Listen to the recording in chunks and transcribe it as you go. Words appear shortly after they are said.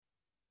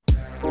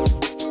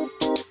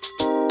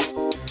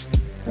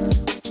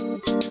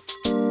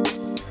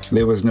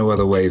There was no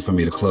other way for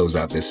me to close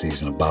out this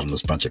season of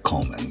Bottomless Brunch at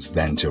Coleman's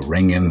than to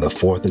ring in the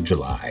 4th of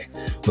July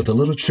with a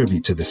little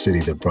tribute to the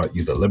city that brought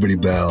you the Liberty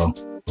Bell,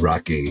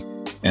 Rocky,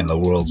 and the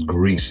world's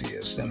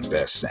greasiest and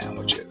best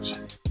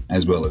sandwiches,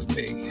 as well as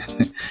me,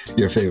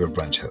 your favorite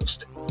brunch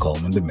host,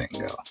 Coleman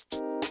Domingo.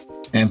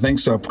 And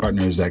thanks to our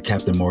partners at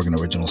Captain Morgan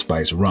Original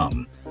Spice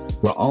Rum,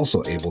 we're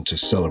also able to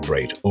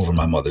celebrate over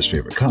my mother's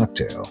favorite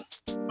cocktail,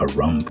 a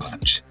rum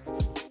punch.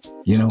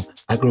 You know,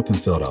 I grew up in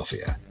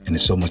Philadelphia, and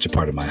it's so much a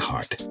part of my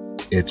heart.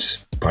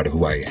 It's part of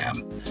who I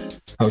am.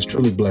 I was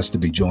truly blessed to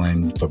be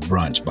joined for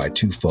brunch by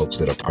two folks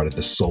that are part of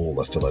the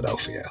soul of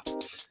Philadelphia.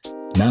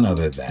 None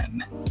other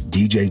than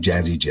DJ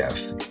Jazzy Jeff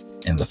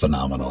and the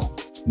phenomenal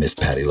Miss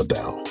Patti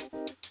LaBelle.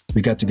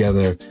 We got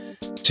together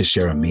to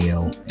share a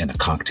meal and a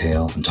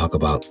cocktail and talk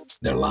about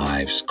their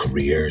lives,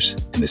 careers,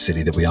 and the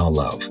city that we all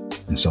love,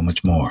 and so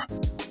much more.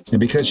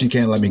 And because she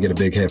can't let me get a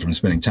big head from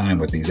spending time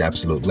with these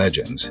absolute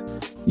legends,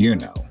 you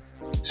know,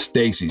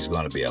 Stacy's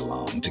going to be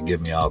along to give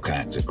me all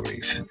kinds of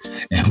grief,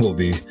 and we'll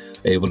be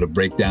able to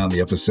break down the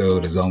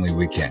episode as only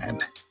we can.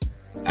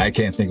 I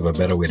can't think of a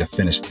better way to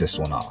finish this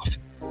one off.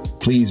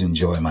 Please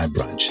enjoy my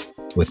brunch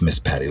with Miss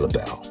Patti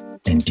LaBelle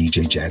and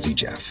DJ Jazzy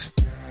Jeff.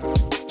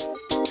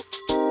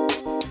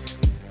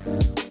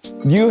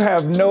 You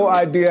have no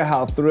idea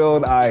how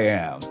thrilled I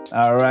am,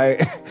 all right?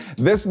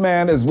 This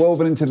man is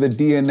woven into the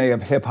DNA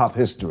of hip-hop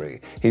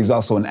history. He's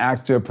also an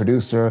actor,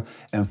 producer,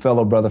 and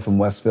fellow brother from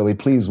West Philly.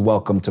 Please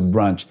welcome to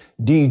brunch,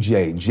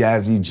 DJ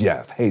Jazzy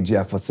Jeff. Hey,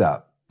 Jeff, what's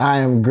up? I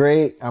am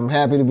great. I'm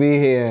happy to be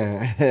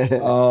here.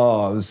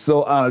 Oh,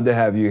 so honored to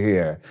have you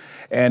here.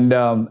 And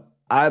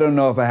I don't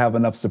know if I have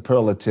enough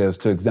superlatives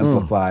to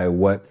exemplify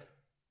what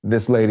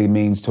this lady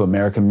means to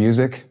American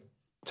music,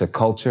 to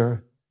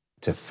culture,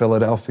 to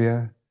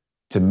Philadelphia,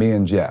 to me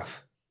and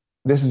Jeff.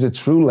 This is a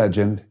true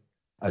legend,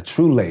 a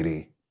true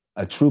lady,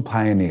 a true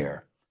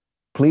pioneer.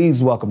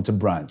 Please welcome to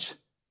brunch,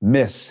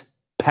 Miss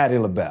Patti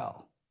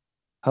LaBelle.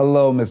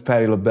 Hello, Miss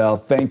Patti LaBelle.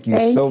 Thank you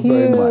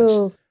very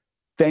much.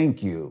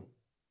 Thank you.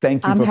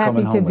 Thank you for coming home.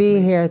 I'm happy to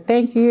be here.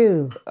 Thank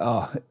you.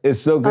 Oh, it's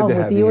so good to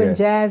have you here. With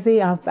you and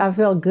Jazzy, I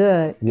feel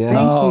good. Yeah.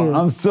 Thank you.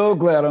 I'm so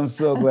glad. I'm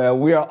so glad.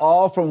 We are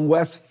all from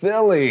West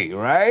Philly,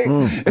 right?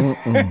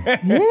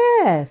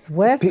 Yes,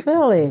 West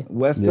Philly.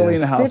 West Philly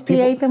in the house.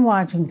 58th and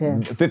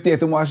Washington.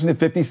 58th and Washington,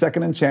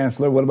 52nd and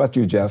Chancellor. What about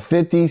you, Jeff?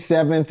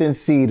 57th and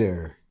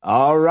Cedar.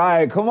 All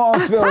right, come on,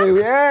 Philly,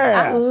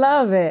 yeah. I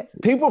love it.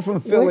 People from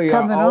Philly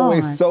are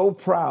always so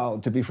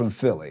proud to be from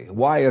Philly.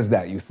 Why is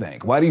that, you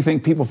think? Why do you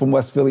think people from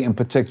West Philly in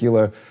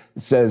particular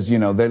says, you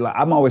know,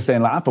 I'm always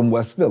saying, like, I'm from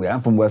West Philly,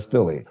 I'm from West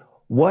Philly.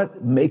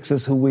 What makes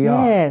us who we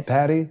are?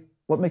 Patti,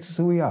 what makes us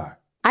who we are?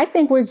 I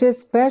think we're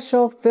just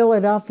special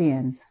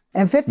Philadelphians.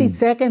 And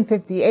 52nd,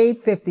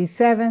 58th,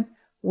 57th,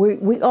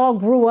 we all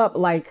grew up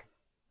like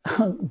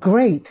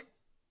great.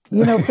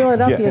 You know,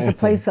 Philadelphia is a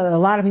place that a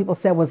lot of people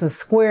said was a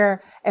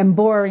square and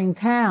boring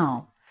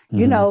town.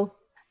 You know,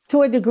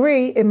 to a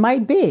degree, it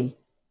might be,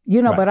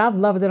 you know, but I've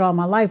loved it all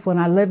my life. When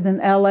I lived in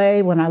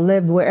LA, when I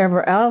lived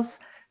wherever else,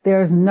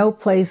 there's no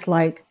place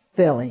like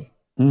Philly.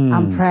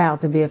 I'm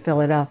proud to be a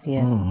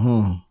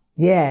Philadelphian.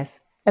 Yes.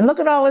 And look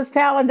at all this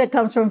talent that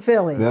comes from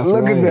Philly.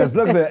 Look at this.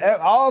 Look at this.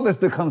 All this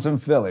that comes from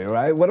Philly,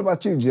 right? What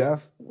about you,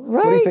 Jeff?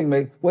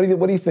 Right. What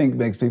do you think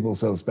makes people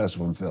so special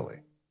from Philly?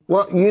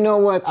 Well, you know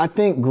what? I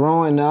think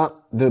growing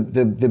up,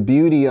 the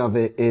beauty of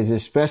it is,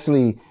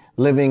 especially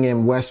living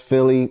in West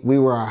Philly, we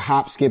were a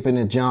hop, skip, and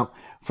a jump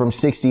from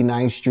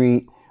 69th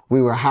Street.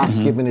 We were a hop,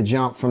 skip, and a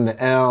jump from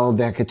the L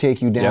that could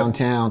take you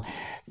downtown.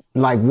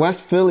 Like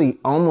West Philly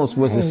almost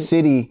was a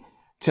city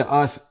to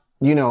us,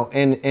 you know,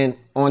 and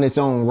on its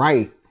own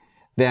right,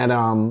 that,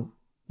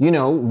 you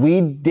know, we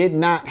did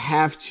not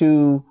have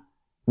to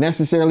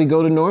necessarily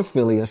go to North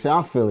Philly or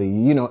South Philly.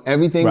 You know,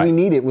 everything we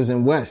needed was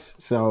in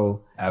West.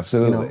 So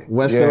absolutely, you know,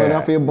 West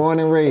Philadelphia, born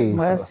and raised.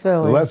 West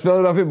Philly. West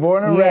Philadelphia,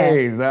 born and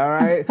raised. All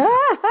right.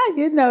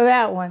 You know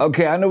that one.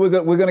 Okay, I know we're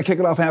going to kick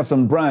it off and have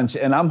some brunch,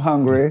 and I'm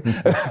hungry.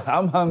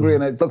 I'm hungry,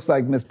 and it looks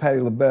like Miss Patti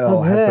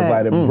LaBelle has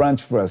provided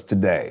brunch for us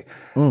today.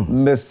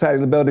 Miss Patti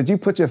LaBelle, did you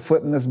put your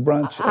foot in this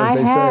brunch, as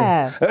they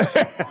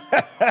have.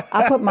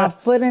 I put my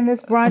foot in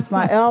this brunch,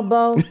 my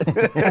elbow,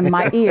 and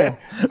my ear.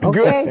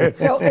 Okay? Good.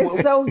 So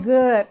it's so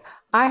good.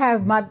 I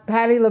have my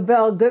Patti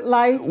LaBelle Good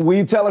Life. Will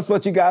you tell us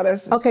what you got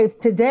us? Okay,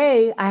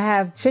 today I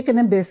have chicken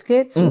and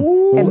biscuits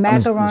and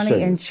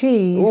macaroni and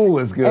cheese. Ooh,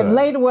 it's good. And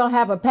later we'll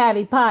have a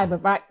patty pie,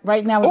 but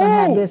right now we're going to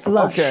have this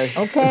lunch.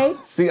 Okay?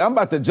 See, I'm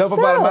about to jump up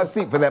out of my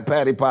seat for that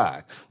patty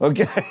pie.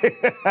 Okay?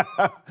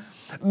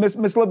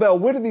 Miss LaBelle,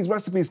 where did these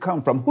recipes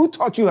come from? Who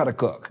taught you how to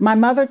cook? My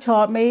mother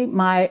taught me.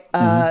 My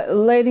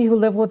lady who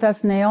lived with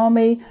us,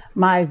 Naomi.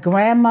 My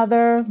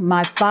grandmother,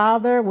 my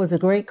father was a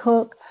great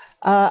cook.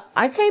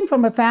 I came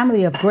from a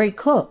family of great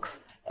cooks,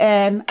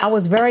 and I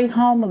was very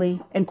homely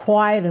and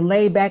quiet and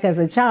laid back as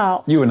a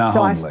child. You were not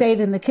homely. So I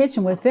stayed in the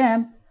kitchen with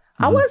them.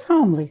 I was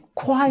homely,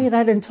 quiet.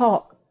 I didn't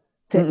talk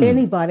to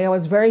anybody. I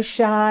was very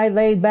shy,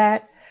 laid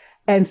back.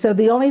 And so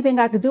the only thing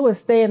I could do was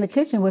stay in the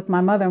kitchen with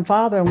my mother and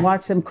father and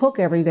watch them cook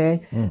every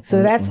day.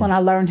 So that's when I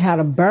learned how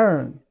to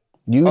burn.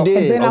 You did.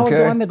 And then I would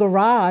Okay. go in the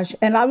garage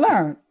and I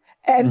learned.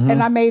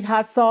 And I made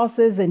hot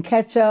sauces and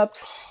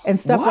ketchups and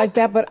stuff like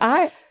that. But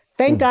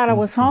thank God I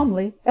was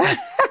homely.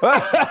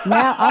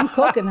 Now I'm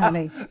cooking,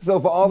 honey. So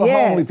for all the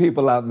Yes. homely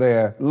people out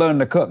there, learn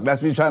to cook.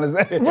 That's what you're trying to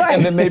say. Right.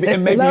 And then maybe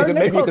Learn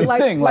to you cook can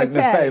like- sing like like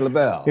Miss Patty. Patti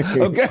LaBelle.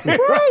 Okay.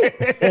 Right.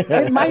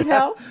 It might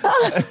help.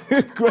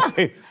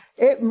 Great.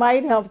 It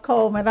might help,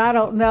 Coleman. I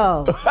don't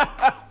know.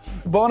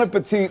 Bon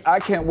appetit. I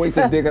can't wait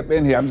to dig up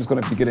in here. I'm just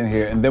going to get in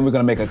here, and then we're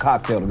going to make a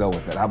cocktail to go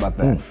with it. How about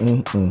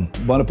that?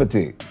 Bon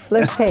appetit.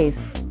 Let's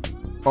taste.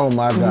 Oh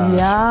my gosh.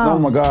 Yeah. Oh,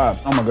 my God.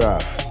 Oh, my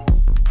God.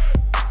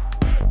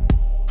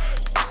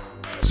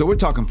 So we're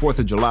talking 4th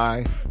of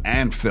July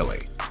and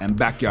Philly and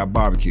backyard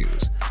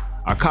barbecues.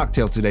 Our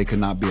cocktail today could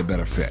not be a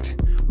better fit.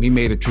 We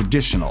made a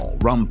traditional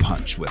rum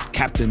punch with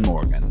Captain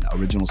Morgan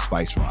Original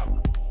Spice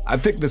Rum. I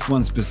picked this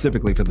one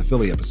specifically for the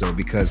Philly episode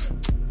because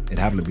it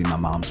happened to be my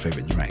mom's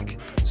favorite drink.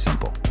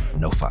 Simple,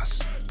 no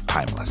fuss,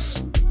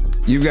 timeless.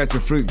 You've got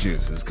your fruit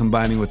juices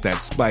combining with that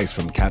spice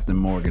from Captain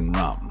Morgan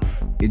rum.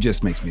 It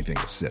just makes me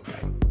think of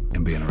sipping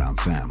and being around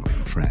family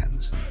and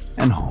friends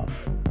and home.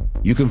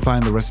 You can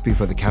find the recipe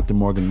for the Captain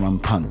Morgan Rum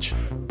Punch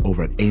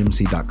over at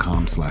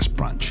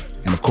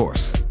amc.com/brunch. And of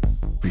course,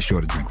 be sure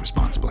to drink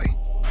responsibly.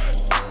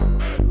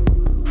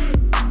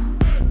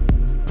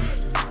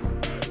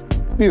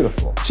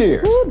 Beautiful.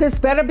 Cheers. Ooh, this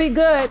better be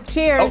good.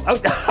 Cheers.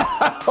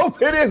 I hope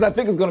it is. I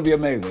think it's going to be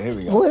amazing. Here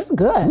we go. Oh, it's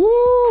good.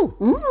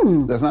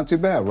 Woo! That's not too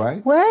bad,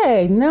 right?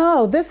 Wait,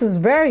 no, this is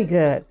very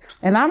good.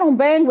 And I don't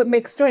bang with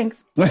mixed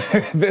drinks.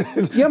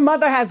 Your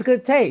mother has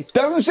good taste.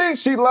 Doesn't she?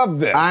 She loved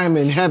this. I am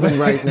in heaven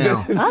right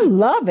now. I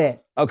love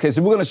it. Okay,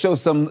 so we're going to show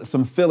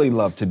some Philly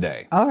love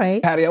today. All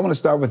right. Patty, I want to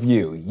start with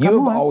you. You Come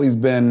have on. always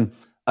been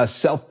a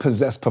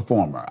self-possessed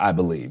performer, I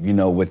believe, you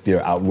know, with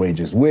your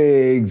outrageous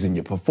wigs and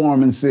your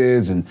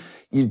performances, and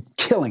you're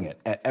killing it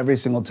at every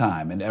single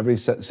time in every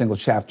single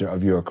chapter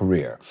of your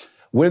career.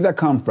 Where did that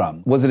come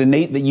from? Was it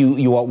innate that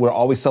you were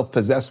always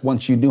self-possessed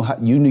once you knew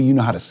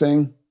how to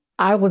sing?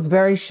 I was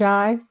very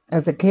shy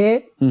as a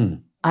kid.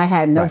 I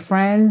had no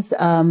friends.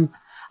 I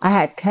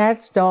had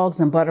cats, dogs,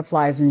 and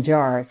butterflies in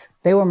jars.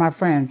 They were my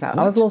friends. I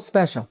was a little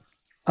special.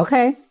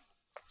 Okay?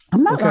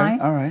 I'm not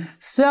lying. All right.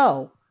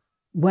 So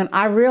when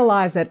I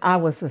realized that I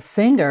was a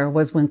singer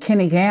was when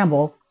Kenny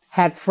Gamble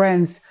had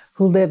friends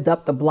who lived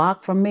up the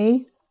block from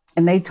me,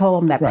 and they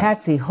told him that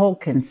Patsy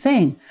Holt can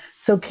sing.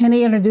 So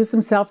Kenny introduced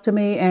himself to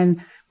me and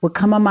would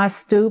come on my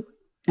stoop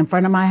in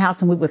front of my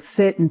house, and we would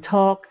sit and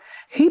talk.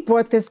 He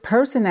brought this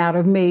person out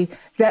of me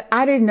that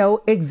I didn't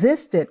know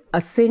existed,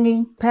 a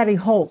singing Patty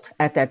Holt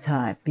at that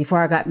time, before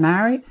I got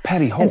married.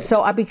 Patty Holt. And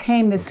so I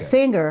became this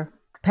singer.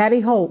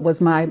 Patty Holt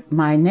was my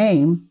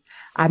name.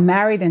 I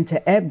married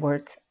into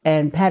Edwards,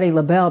 and Patti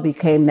LaBelle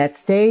became that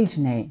stage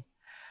name.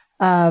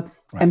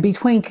 And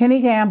between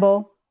Kenny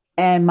Gamble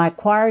and my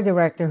choir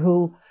director,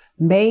 who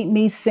made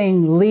me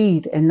sing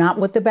lead and not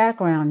with the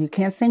background, you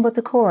can't sing with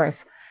the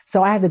chorus.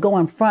 So I had to go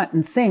in front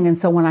and sing. And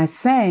so when I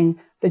sang,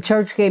 the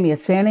church gave me a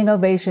standing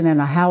ovation and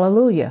a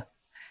hallelujah.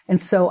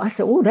 And so I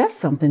said, oh, that's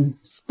something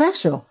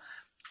special.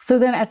 So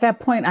then at that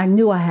point, I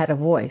knew I had a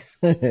voice.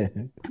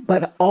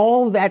 But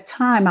all that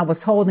time I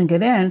was holding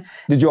it in.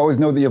 Did you always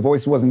know that your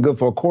voice wasn't good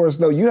for a chorus,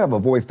 though? You have a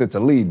voice that's a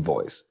lead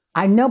voice.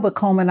 I know, but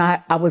Coleman,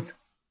 I was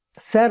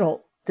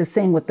settled to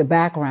sing with the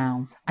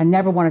backgrounds. I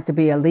never wanted to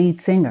be a lead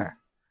singer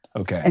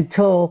Okay.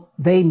 until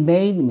they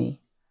made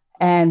me.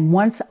 And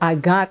once I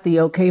got the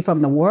okay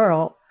from the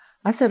world,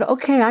 I said,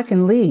 okay, I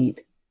can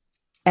lead.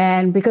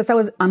 And because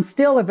I'm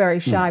still a very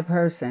shy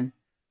person,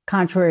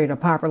 contrary to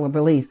popular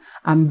belief.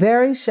 I'm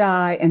very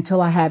shy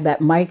until I have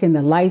that mic and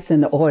the lights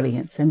and the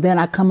audience. And then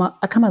I come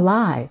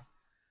alive.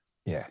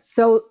 Yeah.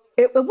 So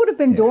it would have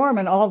been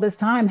dormant all this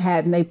time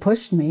hadn't they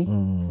pushed me.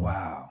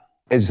 Wow.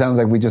 It sounds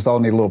like we just all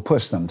need a little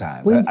push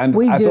sometimes. We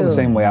I feel the do.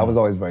 same way. I was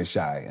always very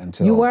shy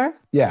until... You were?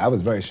 Yeah, I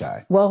was very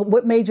shy. Well,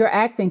 what made your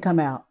acting come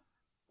out?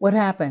 What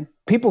happened?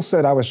 People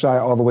said I was shy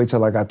all the way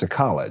till I got to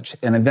college.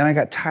 And then I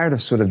got tired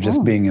of sort of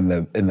just being in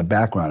the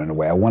background in a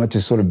way. I wanted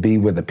to sort of be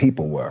where the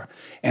people were.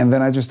 And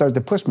then I just started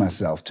to push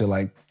myself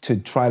to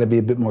try to be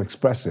a bit more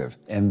expressive.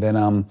 And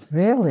then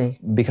Really?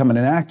 becoming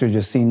an actor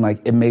just seemed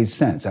like it made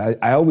sense. I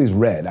always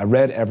read. I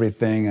read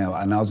everything,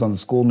 and I was on the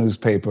school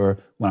newspaper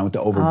when I went to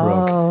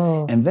Overbrook.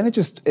 Oh. And then it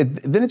just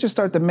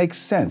started to make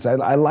sense.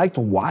 I liked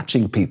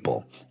watching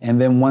people. And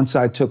then once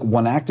I took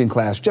one acting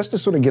class just to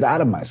sort of get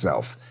out of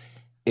myself,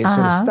 it sort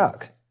of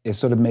stuck. It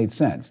sort of made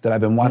sense that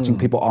I've been watching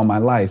people all my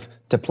life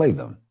to play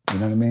them. You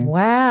know what I mean?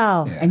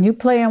 Wow. Yeah. And you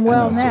playing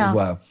well know, so, now.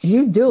 well.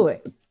 You do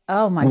it.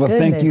 Oh my Well,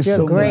 goodness. thank you You're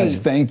so great.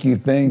 much. Thank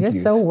you. You're you.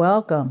 so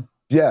welcome.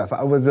 Jeff,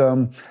 I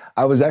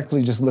was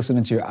actually just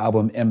listening to your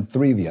album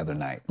M3 the other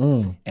night.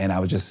 And I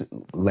was just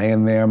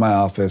laying there in my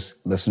office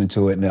listening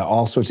to it, and there are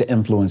all sorts of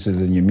influences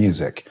in your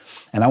music.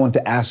 And I want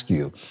to ask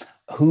you,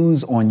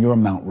 who's on your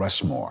Mount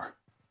Rushmore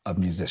of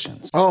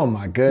musicians? Oh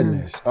my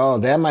goodness. Oh,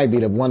 that might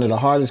be one of the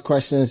hardest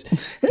questions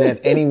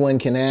that anyone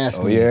can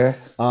ask me. Yeah?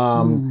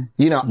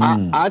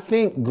 I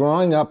think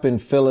growing up in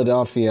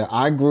Philadelphia,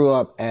 I grew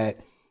up at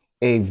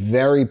a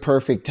very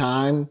perfect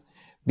time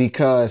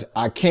because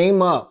I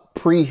came up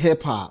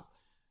pre-hip hop.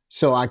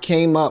 So I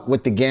came up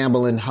with the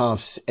Gamble &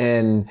 Huffs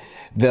and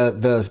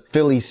the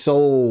Philly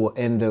Soul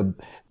and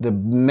the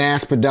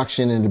mass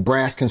production and the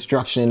brass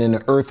construction and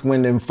the Earth,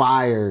 Wind and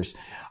Fires.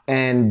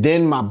 And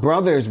then my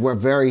brothers were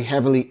very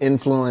heavily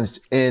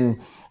influenced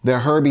in the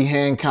Herbie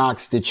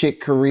Hancocks, the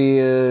Chick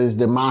Coreas,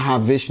 the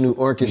Mahavishnu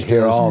orchestras. You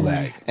hear all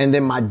that. And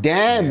then my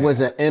dad was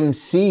an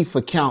MC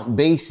for Count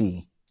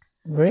Basie.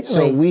 Really?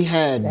 So we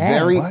had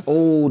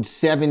old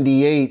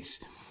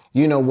 78s,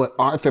 you know, with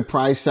Arthur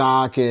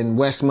Prysock and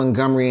Wes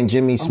Montgomery and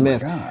Jimmy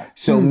Smith.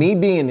 So me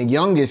being the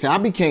youngest, I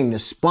became the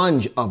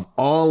sponge of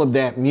all of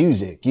that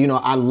music. You know,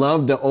 I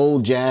loved the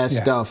old jazz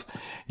stuff.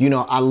 You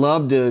know, I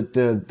loved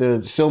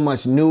the so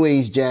much new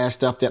age jazz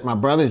stuff that my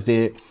brothers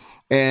did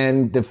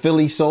and the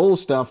Philly soul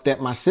stuff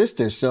that my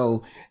sisters.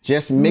 So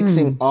just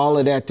mixing all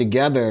of that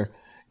together,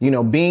 you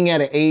know, being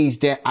at an age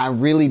that I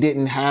really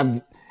didn't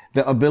have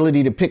the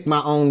ability to pick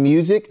my own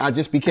music, I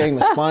just became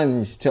a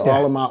sponge to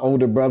all of my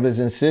older brothers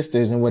and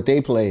sisters and what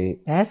they played.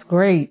 That's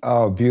great.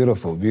 Oh,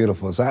 beautiful,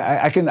 beautiful. So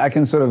I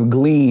can sort of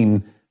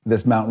glean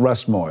this Mount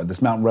Rushmore.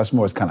 This Mount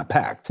Rushmore is kind of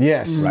packed.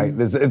 Yes. Right?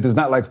 There's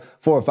not like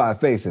 4 or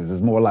 5 faces.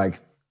 It's more like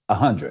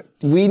 100.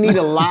 We need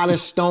a lot of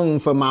stone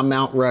for my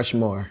Mount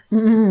Rushmore. I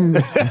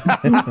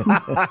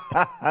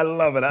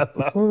love it. That's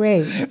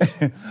great.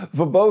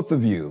 For both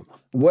of you,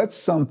 what's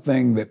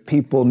something that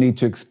people need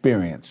to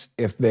experience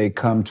if they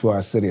come to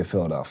our city of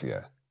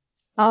Philadelphia?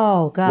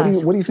 Oh, gosh.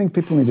 What do you think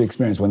people need to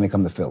experience when they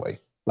come to Philly?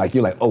 Like,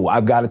 you're like, oh,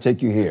 I've got to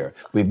take you here.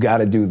 We've got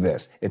to do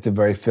this. It's a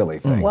very Philly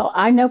thing. Well,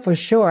 I know for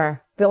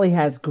sure Philly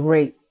has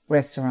great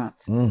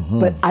restaurants,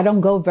 but I don't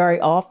go very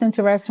often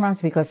to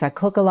restaurants because I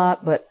cook a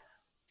lot, but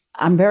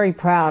I'm very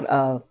proud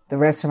of the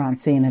restaurant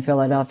scene in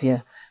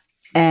Philadelphia.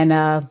 And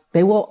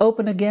they will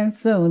open again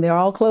soon. They're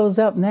all closed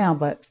up now,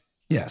 but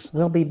yes,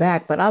 we'll be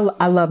back. But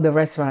I love the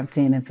restaurant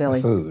scene in Philly.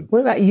 The food.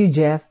 What about you,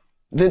 Jeff?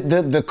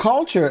 The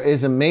culture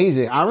is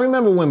amazing. I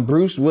remember when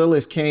Bruce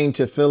Willis came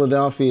to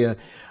Philadelphia,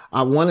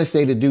 I want to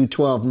say to do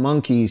 12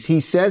 Monkeys. He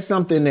said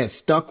something that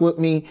stuck with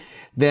me,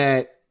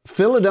 that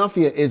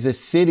Philadelphia is a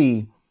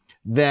city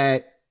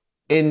that,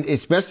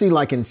 especially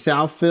like in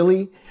South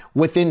Philly,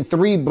 within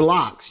 3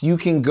 blocks, you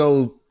can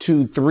go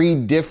to 3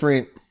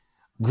 different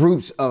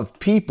groups of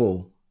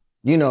people,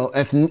 you know,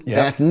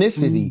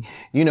 ethnicity,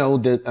 you know,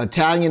 the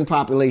Italian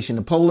population,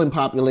 the Poland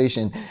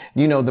population,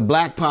 you know, the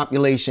black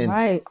population.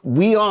 Right.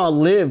 We all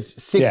lived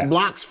 6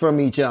 blocks from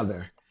each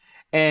other.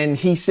 And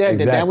he said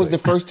that was the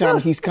first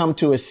time he's come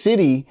to a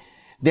city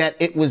that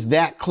it was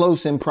that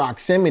close in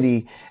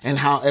proximity and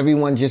how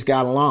everyone just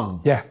got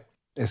along. Yeah,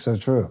 it's so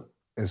true.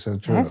 It's so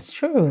true. That's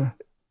true.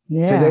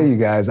 Yeah. Today, you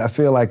guys, I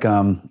feel like,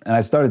 and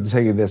I started to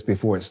tell you this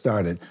before it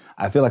started,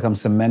 I feel like I'm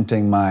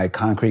cementing my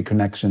concrete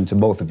connection to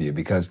both of you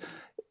because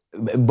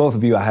both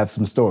of you, I have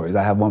some stories.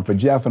 I have one for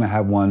Jeff and I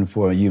have one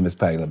for you, Miss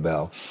Patti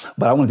LaBelle.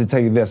 But I wanted to tell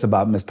you this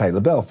about Miss Patti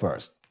LaBelle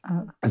first.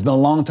 It's been a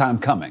long time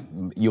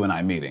coming, you and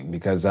I meeting,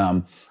 because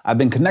I've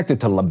been connected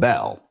to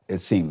LaBelle, it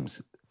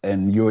seems,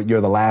 and you're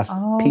the last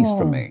piece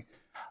for me.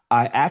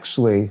 I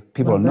actually,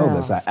 people don't know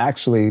this, I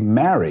actually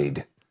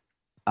married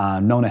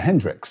Nona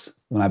Hendryx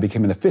when I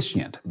became an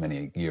officiant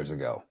many years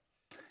ago.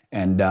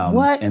 And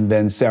what? And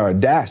then Sarah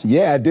Dash.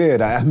 Yeah, I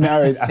did. I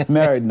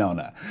married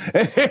Nona.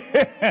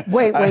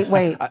 Wait.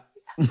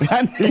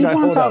 Keep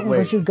on talking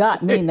because you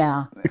got me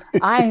now.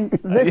 I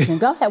ain't listening.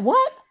 Go ahead.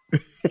 What?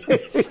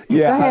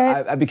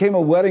 Yeah, I became a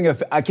wedding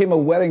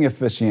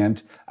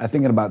officiant, I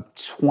think in about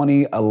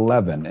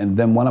 2011. And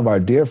then one of our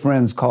dear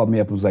friends called me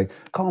up and was like,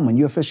 Coleman,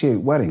 you officiate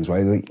weddings,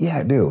 right? Like, yeah,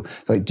 I do.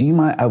 Like, do you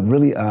mind? I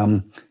really,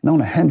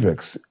 Nona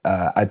Hendryx,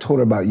 I told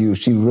her about you.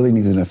 She really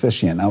needs an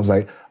officiant. I was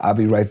like, I'll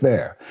be right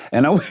there.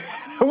 And I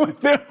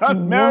went there. I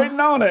married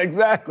Nona.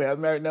 Exactly. I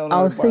married Nona.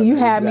 Oh, so you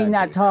had me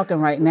not talking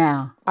right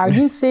now. Are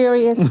you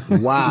serious?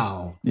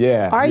 Wow.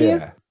 Yeah. Are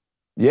you?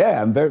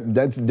 Yeah, I'm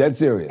that's dead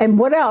serious. And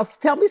what else?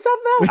 Tell me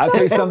something else. I'll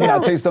tell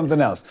you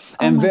something else.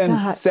 And then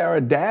God.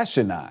 Sarah Dash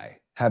and I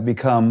have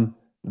become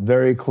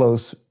very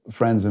close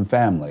friends and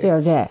family.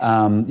 Sarah Dash.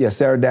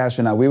 Sarah Dash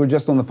and I. We were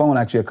just on the phone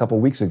actually a couple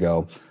of weeks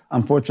ago.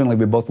 Unfortunately,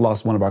 we both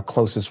lost one of our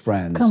closest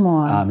friends. Come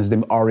on. His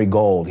name Ari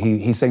Gold.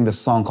 He sang this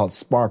song called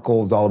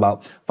Sparkle. It's all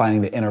about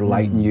finding the inner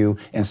light in you.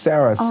 And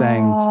Sarah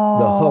sang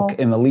the hook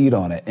and the lead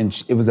on it.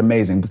 And it was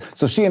amazing.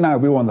 So she and I,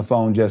 we were on the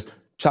phone just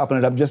chopping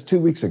it up just 2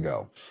 weeks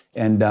ago.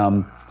 And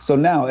so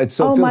now it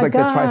feels like the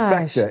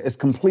trifecta is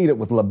completed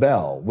with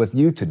LaBelle, with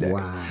you today.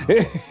 Wow.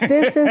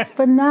 This is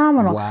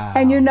phenomenal. Wow.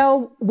 And you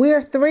know,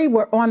 we're 3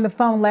 were on the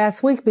phone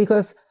last week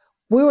because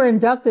we were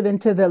inducted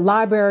into the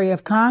Library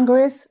of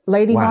Congress.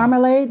 Lady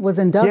Marmalade was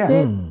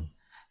inducted.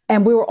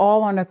 And we were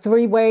all on a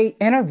 3-way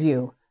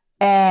interview.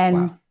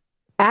 And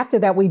after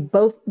that, we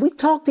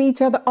talk to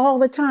each other all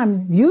the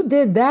time. You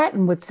did that,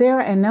 and with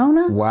Sarah and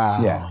Nona.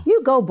 Wow. Yeah.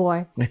 You go,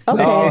 boy.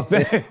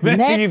 Okay.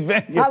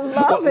 Thank you. I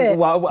love it.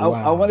 Well,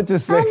 I wanted to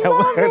say,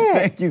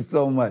 thank you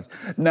so much.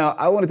 Now,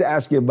 I wanted to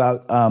ask you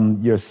about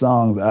your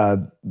songs,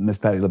 Miss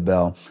Patti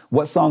LaBelle.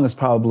 What song is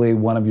probably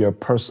one of your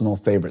personal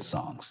favorite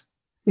songs?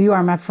 You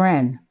Are My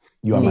Friend.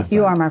 You Are My Friend.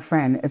 You Are My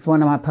Friend. It's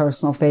one of my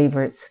personal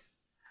favorites.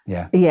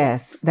 Yeah.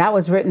 Yes, that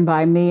was written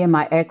by me and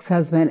my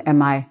ex-husband and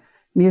my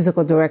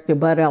musical director,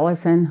 Bud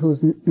Ellison,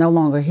 who's no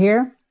longer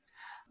here.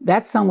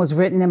 That song was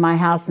written in my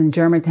house in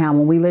Germantown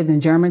when we lived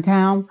in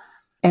Germantown,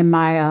 in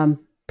my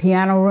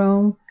piano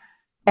room.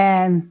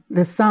 And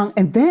the song,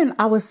 and then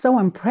I was so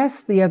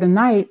impressed the other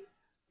night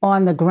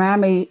on the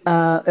Grammy.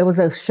 It was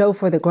a show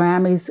for the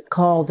Grammys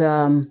called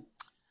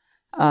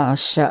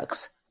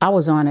Shucks. I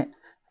was on it,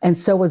 and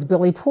so was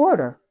Billy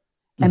Porter.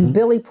 And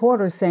Billy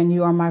Porter sang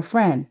 "You Are My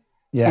Friend,"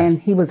 and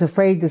he was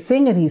afraid to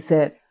sing it. He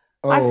said,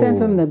 "I sent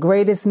him the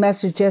greatest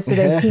message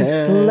yesterday. He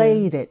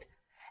slayed it."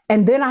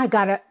 And then I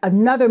got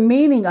another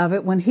meaning of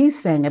it when he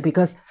sang it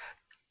because,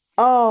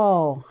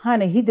 oh,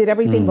 honey, he did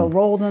everything but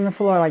rolled on the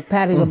floor like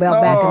Patti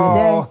LaBelle back in the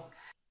day.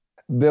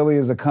 Billy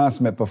is a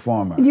consummate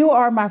performer. You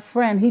Are My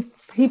Friend. He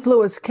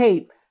flew his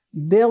cape.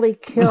 Billy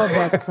killed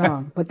that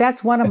song. But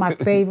that's one of my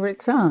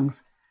favorite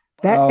songs.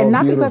 And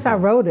not because I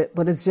wrote it,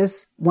 but it's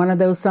just one of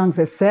those songs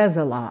that says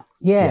a lot.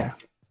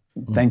 Yes.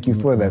 Yeah. Thank you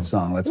for that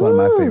song. That's one of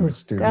my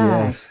favorites too. Gosh.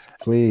 Yes,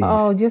 please.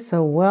 Oh, you're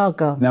so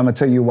welcome. Now I'm gonna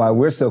tell you why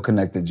we're so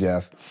connected,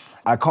 Jeff.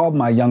 I called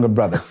my younger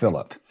brother,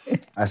 Philip.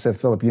 I said,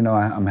 Philip,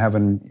 I'm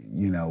having,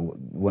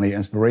 one of your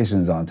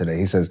inspirations on today.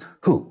 He says,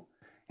 who?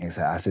 And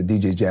I said,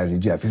 DJ Jazzy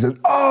Jeff. He said,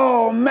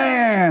 oh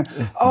man,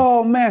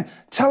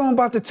 tell him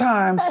about the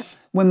time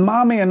when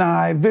Mommy and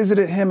I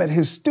visited him at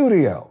his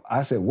studio.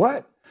 I said,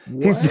 what?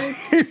 He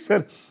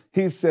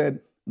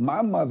said,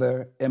 my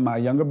mother and my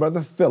younger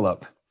brother,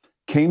 Philip,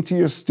 came to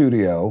your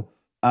studio,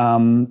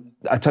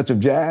 A Touch of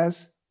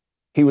Jazz.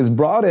 He was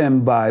brought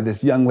in by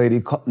this young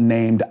lady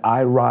named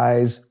I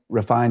Rise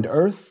Refined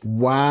Earth.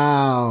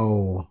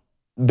 Wow.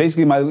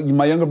 Basically,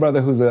 my younger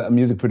brother, who's a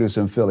music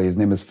producer in Philly, his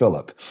name is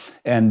Philip,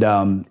 and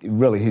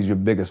really, he's your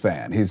biggest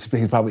fan. He's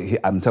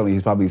probably, I'm telling you,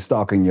 he's probably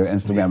stalking your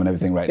Instagram and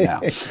everything right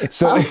now.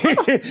 So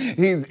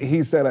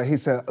he said,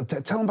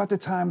 tell him about the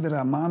time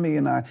that Mommy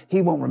and I,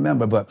 he won't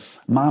remember, but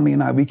Mommy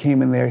and I, we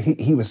came in there.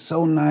 He was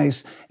so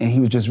nice, and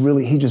he just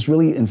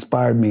really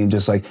inspired me, and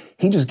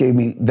he just gave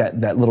me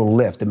that little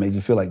lift that made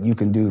you feel like you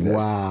can do this.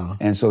 Wow.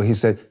 And so he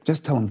said,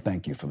 just tell him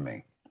thank you for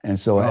me. And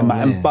so,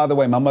 and by the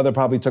way, my mother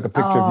probably took a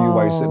picture of you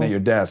while you're sitting at your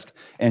desk,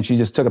 and she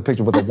just took a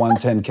picture with a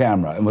 110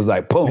 camera and was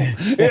like, boom.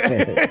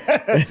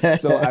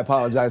 So I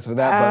apologize for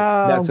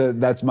that, but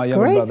that's my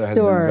younger brother has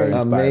been very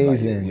inspired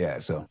Amazing. by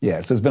you. So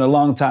it's been a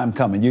long time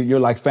coming.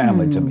 You're like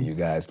family to me, you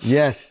guys.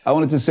 Yes. I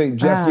wanted to say,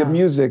 Jeff, your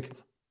music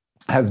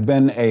has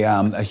been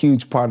a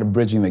huge part of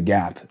bridging the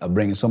gap, of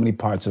bringing so many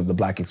parts of the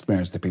Black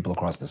experience to people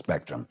across the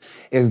spectrum.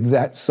 Is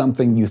that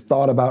something you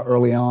thought about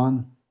early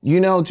on?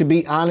 To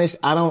be honest,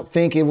 I don't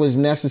think it was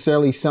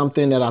necessarily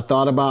something that I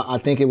thought about. I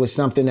think it was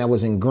something that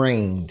was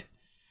ingrained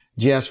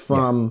just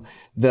from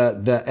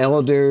the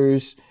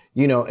elders,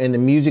 in the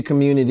music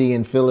community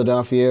in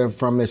Philadelphia,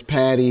 from Miss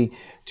Patti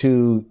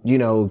to,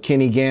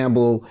 Kenny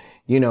Gamble.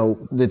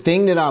 The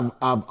thing that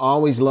I've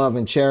always loved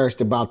and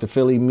cherished about the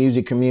Philly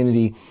music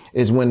community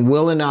is when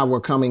Will and I were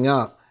coming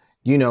up,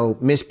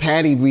 Miss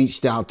Patti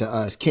reached out to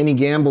us. Kenny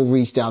Gamble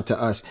reached out to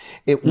us.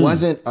 It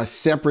wasn't a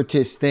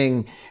separatist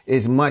thing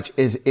as much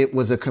as it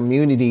was a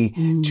community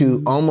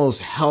to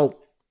almost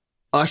help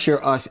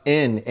usher us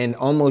in and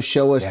almost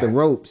show us the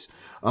ropes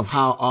of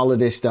how all of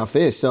this stuff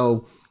is.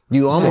 So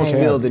you almost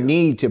feel the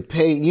need to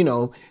pay,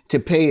 to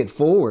pay it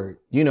forward.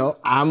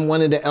 I'm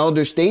one of the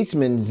elder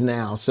statesmen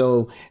now.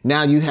 So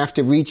now you have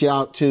to reach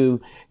out to,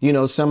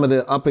 some of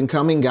the up and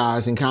coming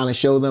guys and kind of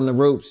show them the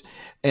ropes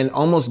and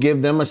almost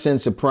give them a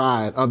sense of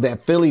pride, of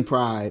that Philly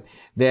pride,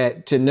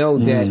 that to know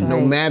that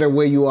no matter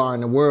where you are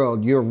in the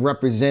world, you're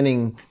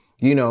representing,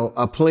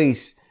 a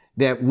place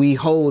that we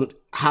hold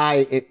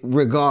high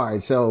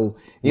regard. So,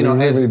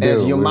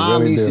 as your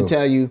mom used to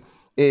tell you,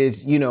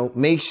 is,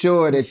 make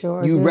sure that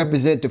you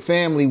represent the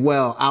family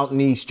well out in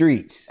these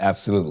streets.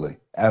 Absolutely.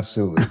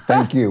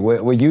 Thank you.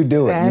 Well, you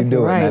do it. You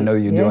do it. And I know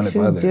you're doing it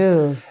for others.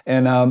 Do.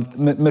 And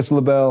Miss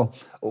LaBelle,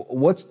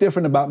 what's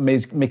different about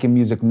making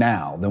music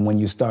now than when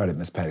you started,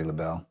 Miss Patti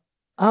LaBelle?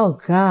 Oh,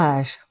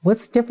 gosh.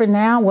 What's different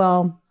now?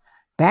 Well,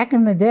 back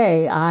in the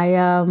day,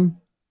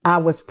 I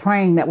was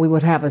praying that we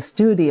would have a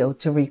studio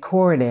to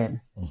record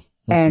in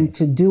and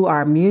to do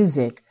our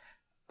music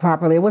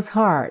properly. It was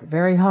hard,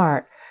 very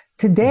hard.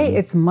 Today,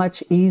 it's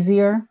much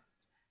easier.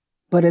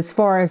 But as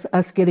far as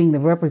us getting the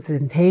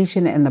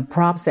representation and the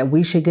props that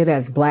we should get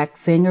as Black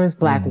singers,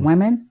 Black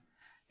women,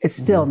 it's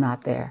still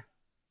not there.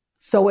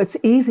 So it's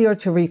easier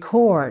to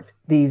record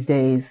these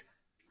days,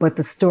 but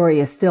the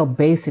story is still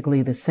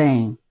basically the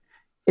same.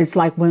 It's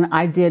like when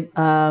I did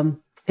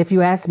If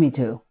You Asked Me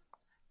To,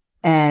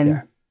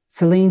 and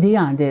Celine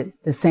Dion did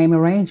the same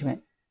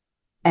arrangement.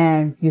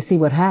 And you see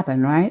what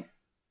happened, right?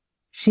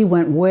 She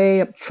went way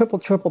up, triple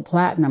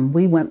platinum.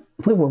 We were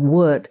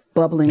wood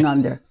bubbling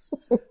under.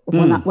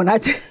 When I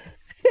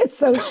it's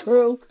so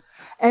true.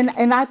 And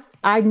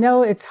I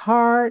know it's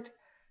hard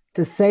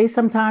to say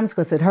sometimes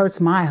because it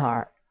hurts my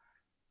heart,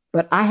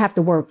 but I have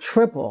to work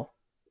triple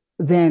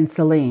than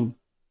Celine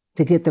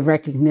to get the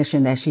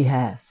recognition that she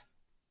has.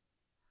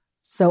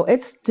 So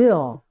it's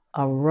still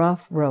a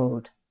rough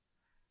road.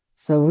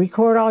 So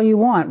record all you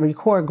want,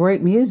 record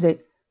great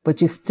music,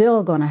 but you're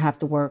still going to have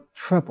to work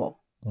triple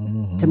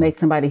to make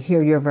somebody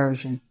hear your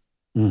version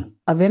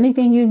of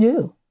anything you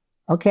do.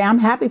 Okay, I'm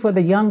happy for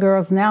the young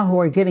girls now who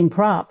are getting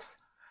props,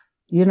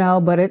 you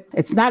know, but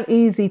it's not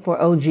easy for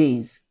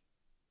OGs.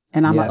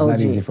 And I'm an OG.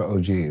 It's not easy for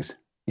OGs.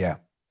 Yeah,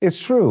 it's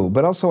true.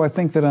 But also I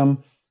think that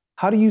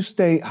how do you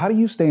stay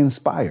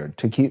inspired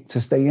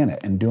to stay in it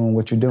and doing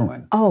what you're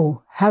doing?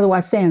 Oh, how do I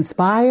stay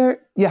inspired?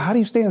 Yeah, how do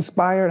you stay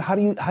inspired? How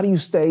do you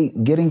stay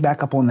getting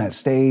back up on that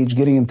stage,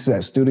 getting into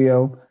that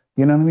studio?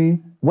 You know what I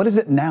mean? What is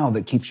it now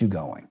that keeps you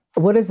going?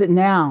 What is it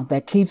now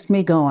that keeps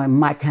me going?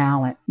 My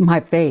talent, my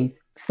faith.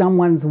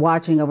 Someone's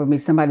watching over me,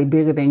 somebody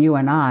bigger than you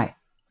and I.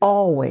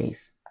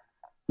 Always.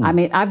 I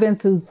mean, I've been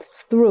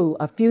through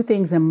a few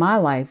things in my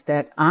life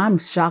that I'm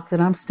shocked that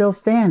I'm still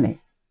standing.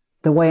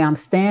 The way I'm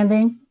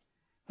standing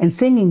and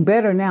singing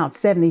better now at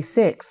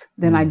 76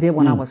 than I did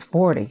when I was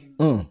 40.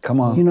 Come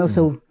on. You know,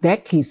 so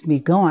that keeps me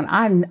going.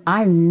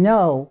 I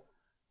know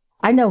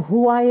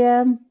who I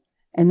am,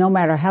 and no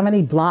matter how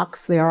many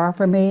blocks there are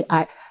for me,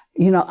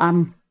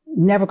 I'm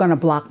never going to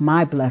block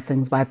my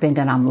blessings by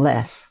thinking I'm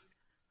less.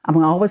 I'm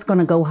always going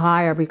to go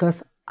higher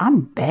because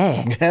I'm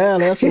bad. Yeah,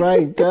 that's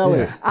right. Tell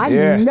it.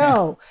 I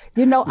know.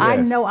 You know, yes. I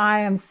know I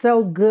am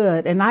so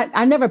good. And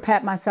I never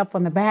pat myself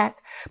on the back.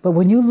 But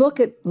when you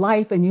look at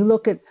life and you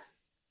look at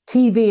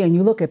TV and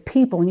you look at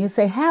people and you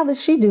say, how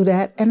does she do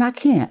that? And I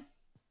can't.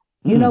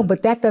 You know,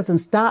 but that doesn't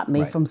stop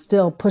me from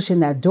still pushing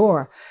that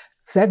door.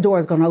 So that door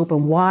is going to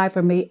open wide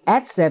for me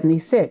at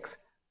 76.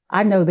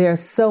 I know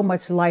there's so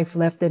much life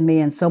left in me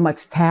and so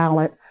much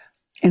talent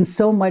and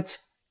so much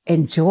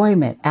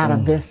enjoyment out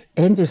of this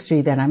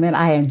industry that I'm in.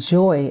 I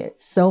enjoy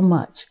it so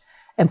much.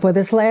 And for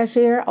this last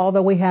year,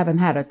 although we haven't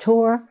had a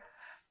tour,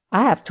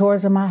 I have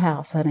tours in my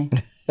house, honey.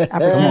 I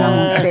pretend I'm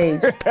on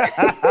stage.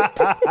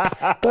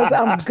 Because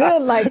I'm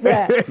good like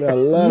that.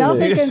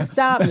 Nothing can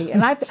stop me.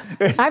 And I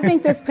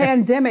think this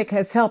pandemic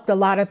has helped a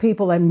lot of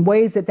people in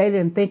ways that they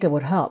didn't think it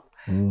would help.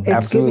 It's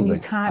Absolutely. giving you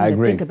time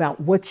to think about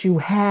what you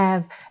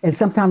have and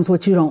sometimes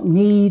what you don't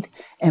need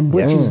and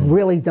what you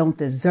really don't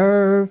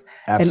deserve.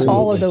 And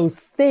all of those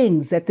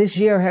things that this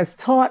year has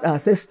taught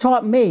us. It's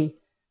taught me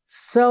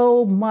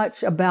so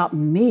much about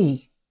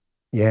me.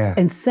 Yeah.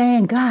 And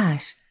saying,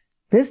 gosh,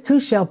 this too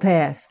shall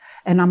pass.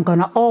 And I'm going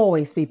to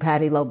always be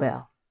Patti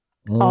LaBelle.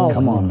 Always.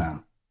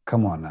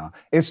 Come on now.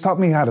 It's taught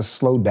me how to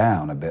slow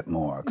down a bit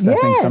more. Yes, I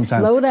think sometimes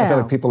slow down. I feel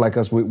like people like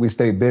us, we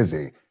stay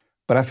busy.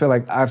 But I feel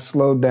like I've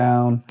slowed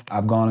down.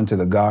 I've gone into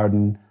the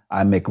garden.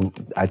 I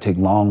take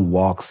long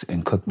walks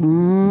and cook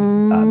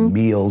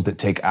meals that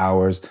take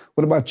hours.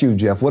 What about you,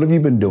 Jeff? What have you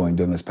been doing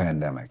during this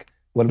pandemic?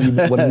 What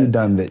have you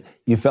done that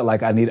you felt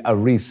like I need a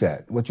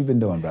reset? What you been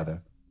doing,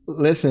 brother?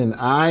 Listen,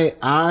 I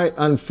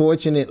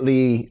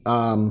unfortunately,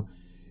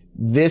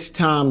 this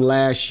time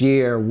last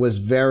year was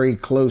very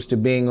close to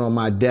being on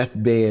my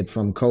deathbed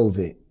from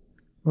COVID.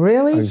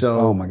 Really? So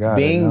oh my God,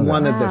 being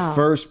one of the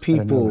first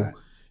people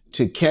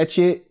to catch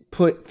it,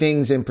 put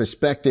things in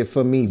perspective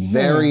for me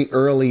very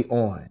early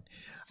on.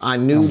 I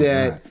knew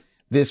that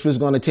this was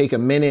going to take a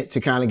minute to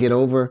kind of get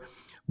over,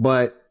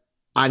 but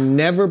I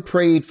never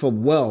prayed for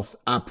wealth.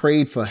 I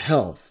prayed for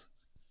health.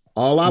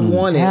 All I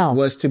wanted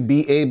was to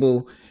be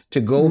able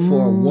to go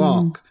for a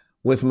walk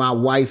with my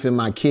wife and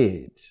my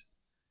kids.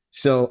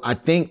 So I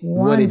think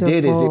what it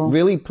did is it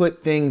really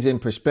put things in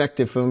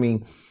perspective for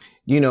me.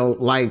 You know,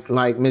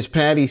 like Miss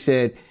Patti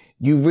said,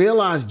 you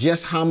realize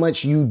just how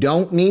much you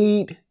don't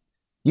need.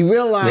 You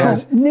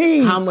realize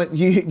how much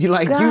you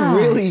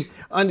really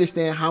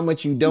understand how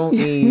much you don't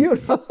need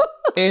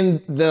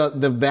and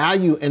the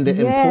value and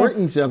the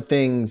importance of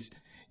things.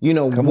 You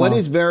know, what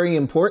is very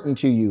important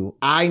to you.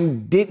 I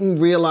didn't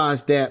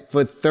realize that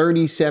for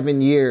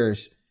 37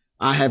 years,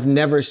 I have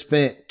never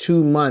spent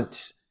 2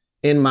 months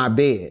in my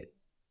bed.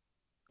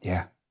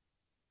 Yeah.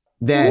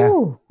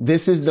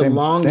 This is the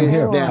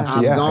longest that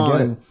I've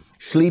gone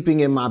sleeping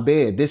in my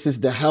bed. This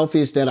is the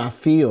healthiest that I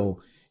feel.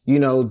 You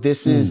know,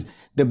 this is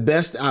the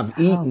best I've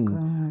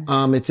eaten.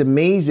 It's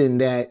amazing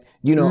that,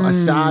 you know,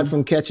 aside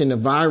from catching the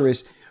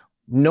virus,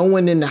 no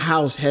one in the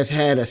house has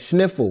had a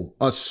sniffle,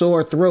 a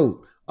sore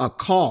throat, a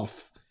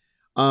cough.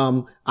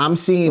 I'm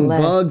seeing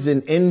bugs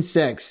and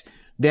insects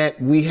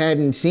that we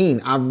hadn't seen.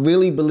 I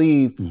really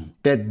believe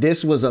that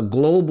this was a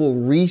global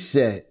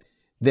reset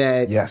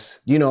that,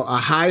 you know, a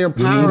higher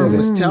power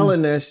was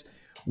telling us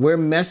we're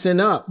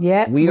messing up.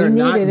 We are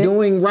not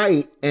doing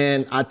right.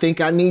 And I think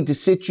I need to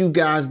sit you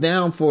guys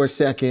down for a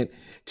second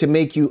to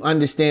make you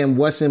understand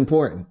what's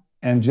important.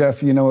 And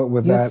Jeff, you know what,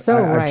 with that,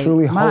 I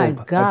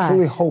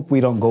truly hope we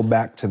don't go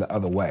back to the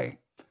other way.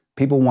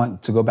 People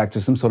want to go back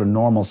to some sort of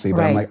normalcy,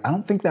 but I'm like, I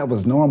don't think that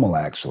was normal,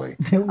 actually.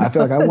 I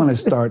feel like I want to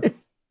start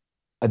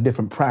a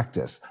different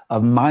practice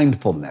of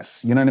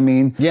mindfulness. You know what I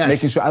mean? Yes.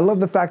 Making sure. I love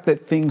the fact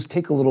that things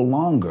take a little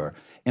longer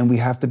and we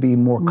have to be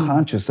more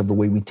conscious of the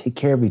way we take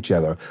care of each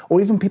other, or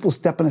even people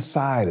stepping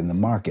aside in the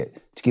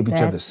market to give each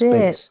other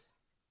space.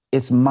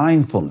 It's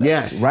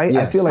mindfulness, right?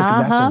 I feel like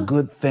that's a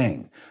good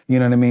thing. You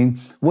know what I mean?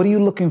 What are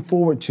you looking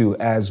forward to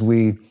as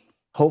we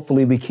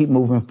hopefully we keep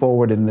moving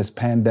forward and this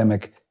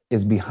pandemic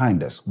is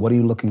behind us. What are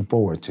you looking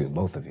forward to,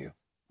 both of you?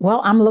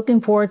 Well, I'm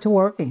looking forward to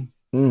working.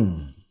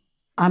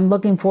 I'm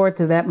looking forward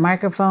to that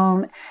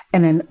microphone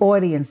and an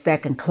audience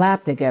that can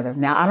clap together.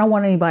 Now, I don't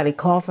want anybody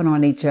coughing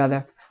on each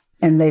other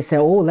and they say,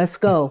 oh, let's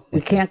go.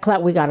 We can't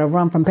clap. We got to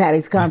run from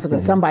Patty's concert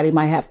because somebody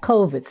might have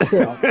COVID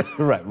still.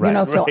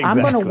 Right. So I'm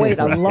going to wait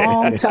a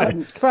long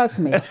time. Trust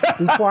me,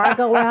 before I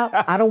go out,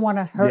 I don't want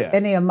to hurt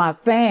any of my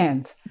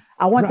fans.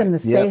 I want them to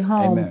stay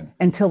home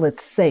until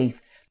it's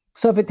safe.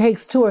 So if it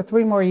takes 2 or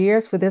 3 more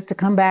years for this to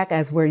come back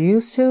as we're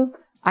used to,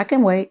 I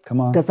can wait.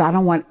 Come on. Because I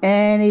don't want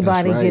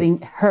anybody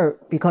getting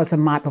hurt because of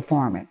my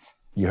performance.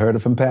 You heard it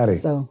from Patty.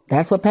 So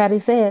that's what Patty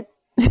said.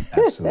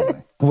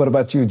 Absolutely. What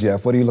about you,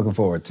 Jeff? What are you looking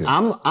forward to?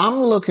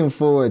 I'm looking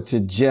forward to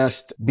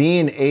just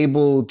being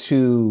able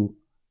to,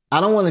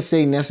 I don't want to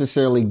say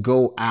necessarily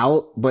go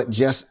out, but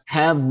just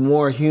have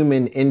more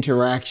human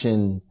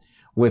interaction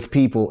with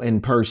people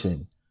in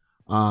person.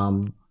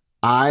 I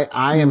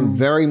am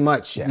very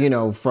much,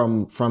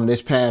 from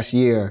this past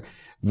year,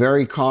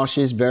 very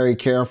cautious, very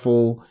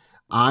careful.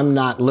 I'm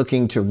not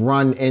looking to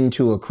run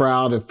into a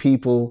crowd of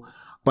people,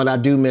 but I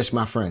do miss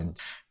my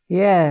friends.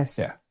 Yes.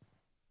 Yeah.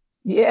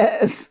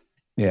 Yes.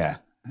 Yeah.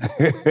 I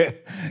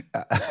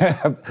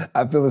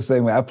feel the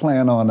same way.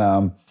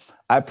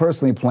 I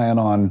personally plan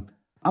on,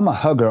 I'm a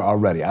hugger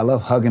already. I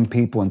love hugging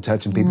people and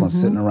touching people and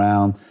sitting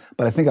around,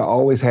 but I think I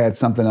always had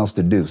something else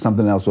to do,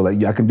 something else where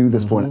I can do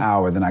this for an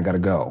hour, then I got to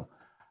go.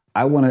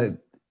 I want to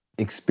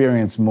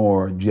experience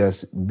more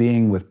just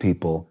being with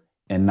people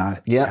and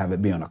not have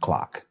it be on a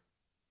clock.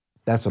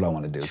 That's what I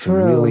want to do, to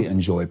really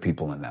enjoy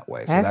people in that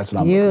way. So that's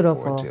what I'm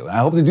looking forward to. And I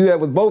hope to do that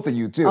with both of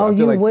you, too. Oh, I feel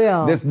you like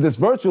will. This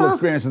virtual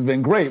experience has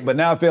been great, but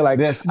now I feel like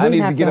I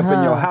need to get up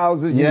in your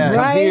houses. You can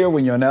come here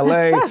when you're in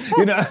L.A.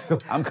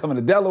 I'm coming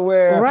to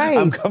Delaware. Right.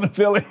 I'm coming to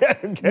Philly.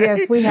 Okay.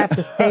 Yes, we have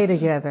to stay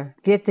together,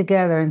 get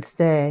together and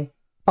stay.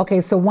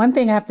 Okay, so one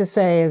thing I have to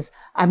say is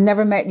I've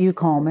never met you,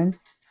 Coleman.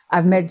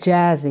 I've met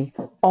Jazzy,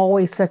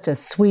 always such a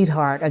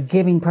sweetheart, a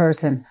giving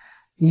person.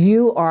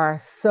 You are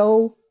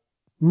so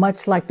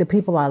much like the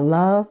people I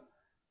love,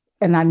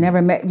 and I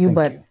never met you,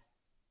 but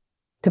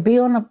to be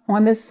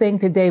on this thing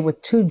today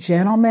with 2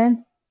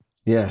 gentlemen,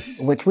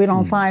 which we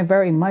don't find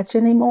very much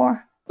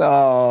anymore.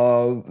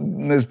 Oh,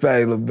 Miss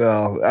Patti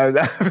LaBelle,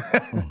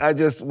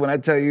 when I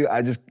tell you,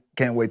 I just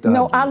can't wait to hug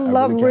you. I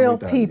love real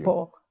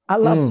people. I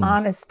love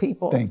honest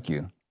people. Thank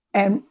you.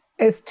 And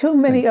there's too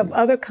many of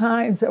other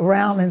kinds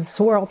around in this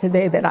world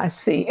today that I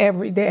see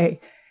every day.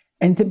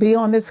 And to be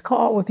on this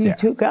call with you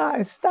 2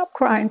 guys, stop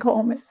crying,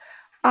 Coleman.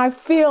 I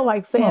feel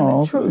like saying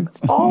the truth.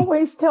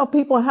 Always tell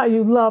people how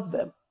you love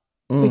them.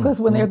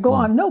 Because when they're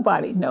gone,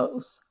 nobody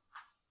knows.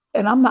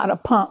 And I'm not a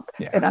punk.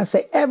 Yeah. And I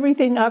say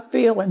everything I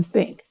feel and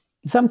think,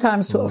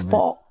 sometimes to a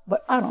fault,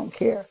 but I don't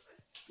care.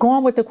 Go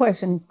on with the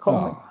question,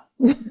 Coleman.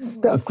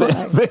 Stop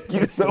crying. Thank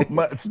you so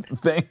much.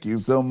 Thank you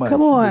so much.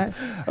 Come on.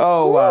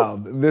 Oh,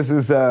 wow. This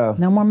is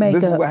no more makeup.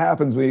 This is what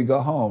happens when you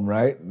go home,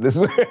 right? That's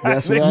right.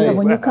 Yeah,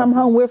 when you come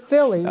home, we're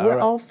Philly. We're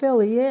all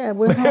Philly. Yeah,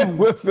 we're home.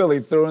 We're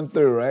Philly through and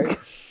through, right?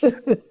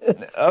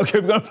 Okay,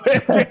 we're going to play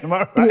a game,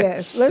 all right?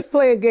 Yes, let's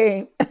play a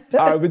game.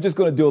 All right, we're just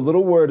going to do a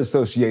little word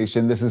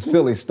association. This is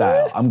Philly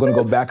style. I'm going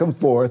to go back and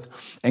forth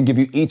and give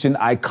you each an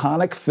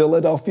iconic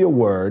Philadelphia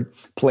word,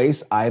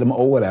 place, item,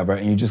 or whatever,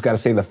 and you just got to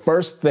say the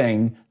first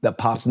thing that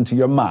pops into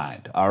your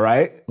mind, all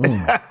right? All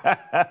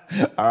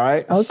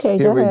right? Okay,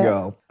 Here we ahead.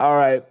 go. All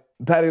right,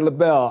 Patti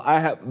LaBelle, I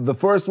have the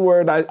first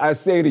word I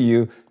say to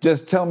you,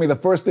 just tell me the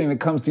first thing that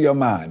comes to your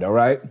mind, all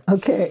right?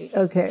 Okay.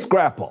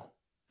 Scrapple.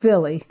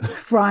 Philly,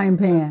 frying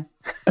pan.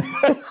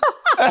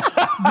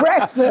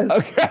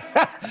 Breakfast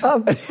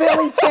of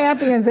Philly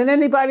champions and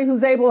anybody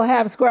who's able to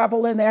have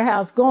Scrapple in their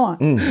house. Go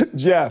on.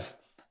 Jeff,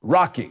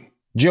 Rocky.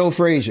 Joe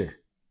Frazier.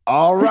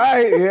 All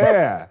right,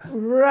 yeah.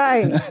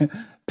 Right.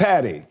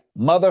 Patty,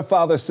 mother,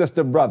 father,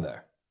 sister,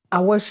 brother.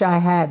 I wish I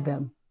had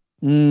them.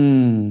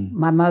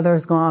 My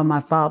mother's gone, my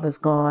father's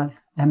gone,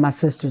 and my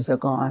sisters are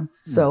gone.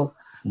 So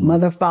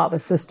mother, father,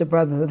 sister,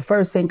 brother. The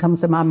first thing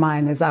comes to my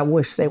mind is I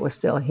wish they were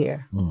still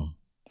here.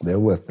 They're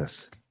with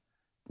us.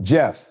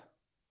 Jeff,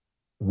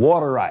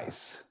 water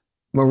ice.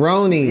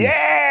 Maroney.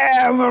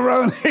 Yeah,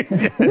 Maroney.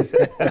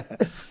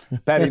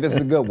 Patty, this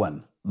is a good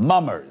one.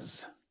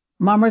 Mummers.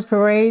 Mummers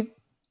Parade.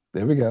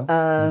 There we go.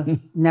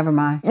 Never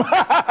mind.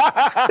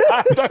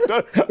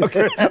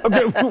 Okay.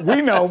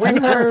 We know. We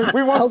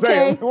won't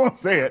say it. We won't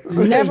say it.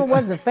 Never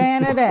was a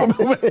fan of that.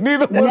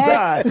 Neither was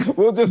I.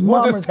 We'll just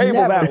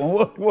table that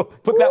one. We'll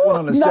put that one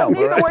on the shelf.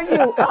 Neither right? were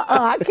you.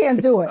 I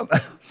can't do it.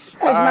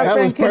 As my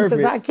friend Kim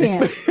says, I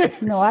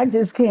can't. No, I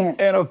just can't.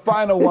 And a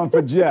final one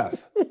for Jeff.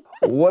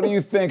 What do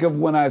you think of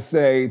when I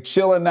say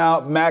chilling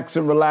out,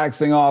 maxing,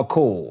 relaxing, all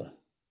cool?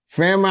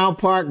 Fairmount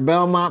Park,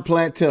 Belmont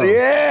Plateau.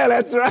 Yeah,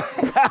 that's right.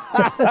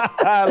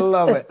 I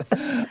love it.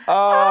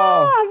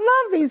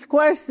 I love these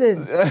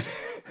questions.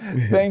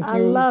 Thank you. I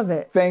love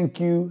it. Thank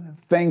you.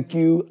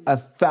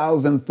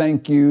 1,000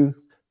 thank you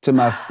to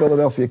my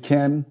Philadelphia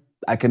kin.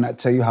 I cannot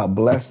tell you how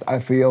blessed I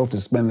feel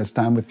to spend this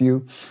time with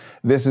you.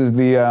 This is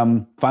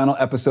the final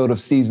episode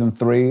of season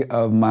 3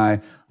 of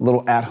my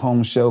little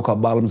at-home show called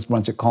Bottomless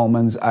Brunch at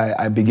Coleman's.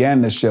 I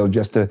began this show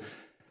just to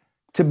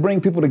bring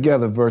people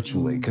together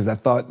virtually because I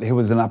thought there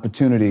was an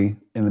opportunity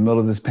in the middle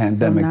of this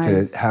pandemic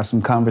to have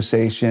some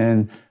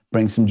conversation,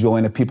 bring some joy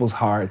into people's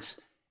hearts,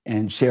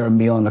 and share a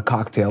meal and a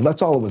cocktail.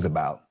 That's all it was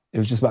about. It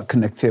was just about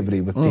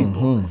connectivity with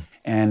people.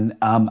 And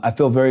I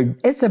feel very...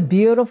 It's a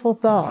beautiful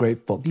thought.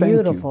 Grateful.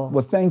 Beautiful.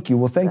 Thank you.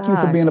 Well, thank you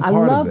for being a part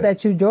of it. I love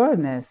that you're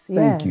doing this.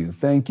 Thank you.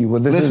 Thank you.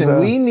 Well, Listen,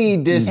 we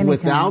need this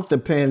without the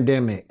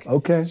pandemic.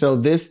 Okay. So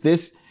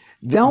the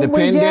we,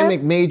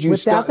 pandemic Jeff? made you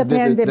start. Without the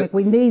pandemic,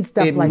 we need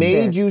stuff like this.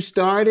 It made you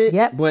start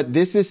it, but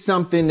this is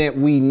something that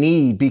we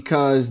need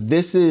because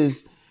this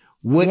is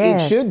what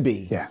it should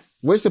be. Yeah.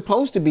 We're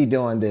supposed to be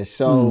doing this.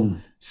 So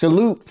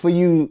salute for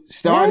you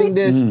starting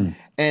this.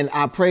 And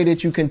I pray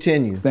that you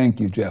continue. Thank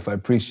you, Jeff. I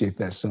appreciate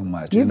that so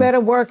much. You better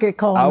work it,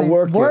 Coleman.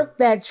 I'll work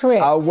that trick.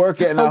 I'll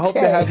work it, and I hope to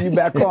have you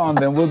back on.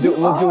 Then we'll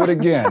do it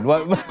again.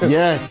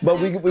 Yes.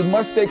 But we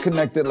must stay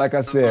connected. Like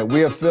I said,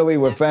 we are Philly,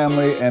 we're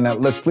family, and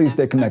let's please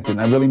stay connected.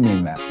 And I really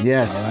mean that.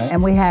 Yes. All right?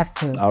 And we have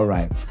to. All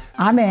right.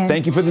 I'm in.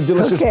 Thank you for the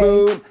delicious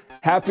food.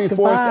 Happy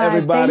 4th,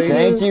 everybody.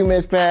 Thank you,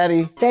 Miss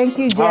Patty. Thank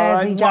you,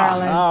 Jazzy,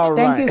 darling. All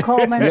right. Thank you,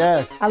 Coleman.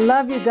 Yes. I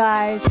love you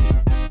guys.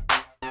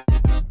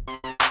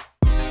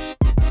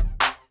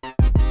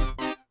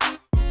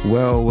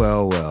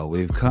 Well,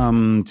 we've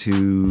come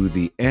to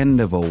the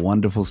end of a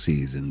wonderful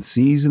season,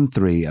 season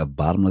 3 of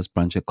Bottomless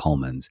Brunch at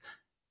Coleman's,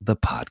 the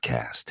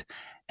podcast.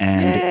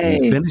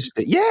 And we finished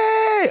it.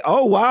 Yay!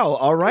 Oh, wow.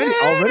 All right. Yay!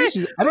 Already,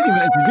 I didn't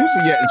even introduce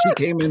her yet, and she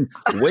came in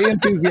way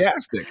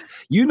enthusiastic.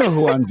 You know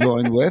who I'm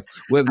joined with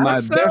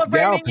my best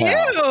gal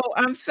pal.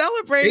 I'm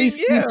celebrating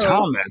Stacey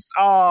Thomas.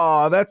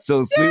 Oh, that's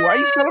so sweet. Yay! Why are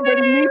you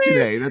celebrating me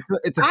today?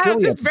 It's a Philly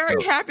I'm just episode.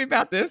 very happy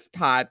about this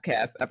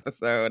podcast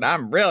episode.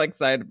 I'm real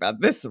excited about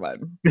this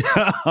one.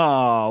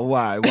 Oh,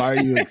 why? Why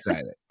are you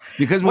excited?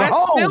 Because we're West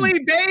home. Philly,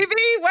 baby.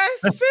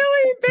 West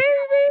Philly,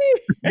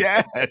 baby.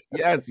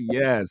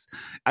 Yes.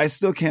 I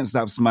still can't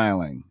stop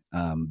smiling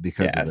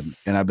because of it.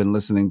 And I've been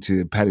listening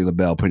to Patti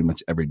LaBelle pretty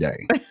much every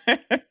day.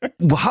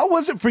 Well, how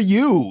was it for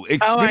you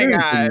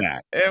experiencing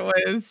that? It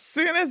was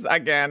soon as,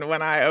 again,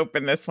 when I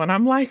opened this one,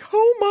 I'm like,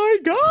 oh my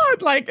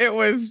God. Like, it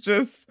was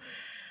just,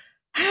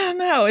 I don't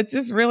know. It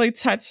just really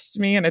touched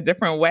me in a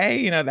different way.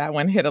 You know, that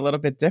one hit a little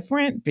bit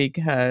different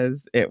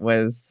because it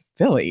was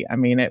Philly. I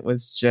mean, it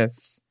was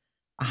just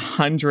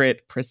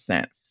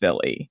 100%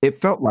 Philly. It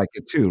felt like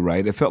it too,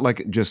 right? It felt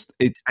like I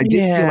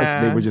didn't feel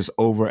like they were just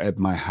over at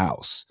my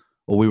house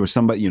or we were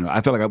somebody,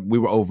 I felt like we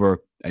were over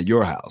at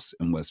your house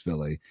in West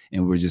Philly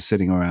and we were just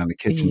sitting around the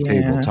kitchen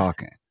table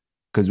talking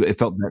because it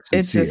felt that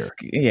sincere.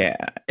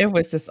 It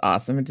was just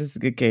awesome.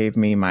 It gave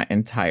me my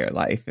entire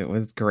life. It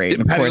was great.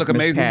 Didn't Patty look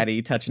amazing? Miss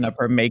Patty touching up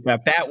her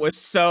makeup. That was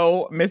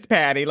so Miss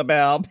Patti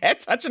LaBelle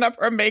touching up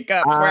her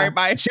makeup for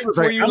everybody. She was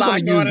like, I'm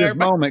going to use this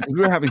moment because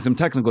we were having some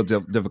technical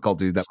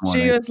difficulties that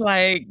morning. She was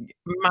like,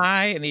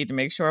 I need to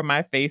make sure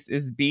my face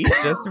is beat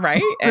just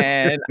right.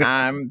 And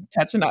I'm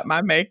touching up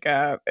my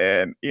makeup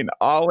and,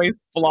 always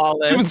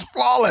flawless. It was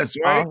flawless,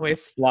 right?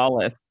 Always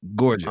flawless.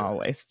 Gorgeous.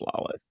 Always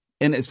flawless.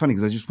 And it's funny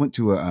because I just went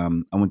to I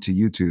went to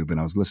YouTube and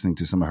I was listening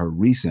to some of her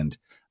recent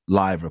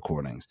live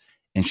recordings,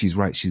 and she's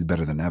right. She's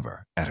better than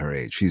ever at her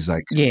age. She's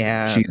like,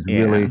 she's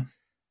really,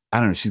 I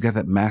don't know. She's got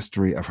that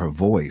mastery of her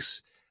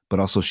voice, but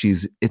also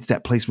it's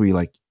that place where you're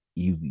like,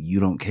 you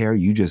don't care.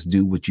 You just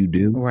do what you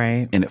do,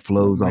 right? And it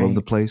flows all over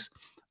the place.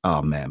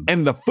 Oh man,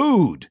 and the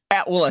food.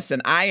 Well,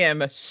 listen, I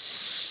am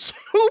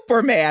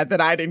super mad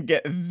that I didn't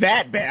get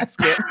that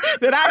basket.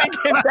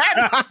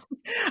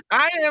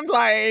 I am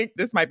like,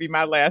 this might be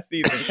my last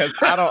season because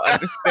I don't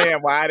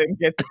understand why I didn't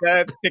get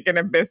the chicken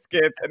and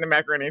biscuits and the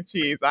macaroni and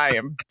cheese. I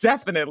am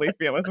definitely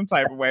feeling some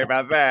type of way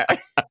about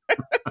that.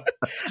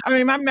 I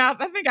mean, my mouth,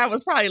 I think I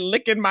was probably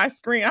licking my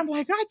screen. I'm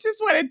like, I just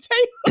want to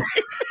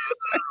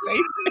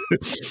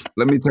taste.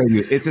 Let me tell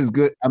you, it's as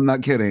good. I'm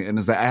not kidding. And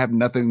it's like, I have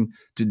nothing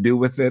to do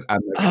with it.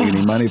 I'm not getting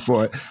any money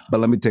for it.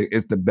 But let me tell you,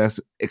 it's the best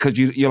because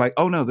you're like,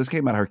 oh no, this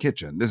came out of her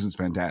kitchen. This is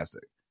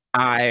fantastic.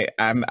 I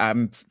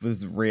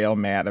was real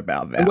mad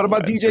about that. And what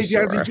about DJ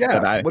Jazzy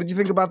Jeff? What did you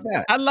think about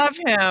that? I love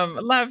him.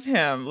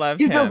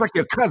 He feels like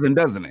your cousin,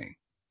 doesn't he?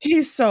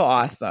 He's so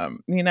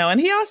awesome, and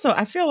he also,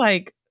 I feel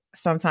like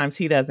sometimes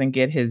he doesn't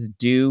get his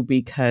due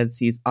because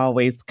he's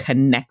always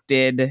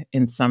connected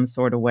in some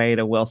sort of way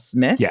to Will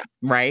Smith,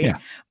 right? Yeah.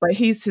 But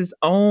he's his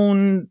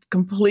own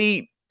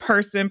complete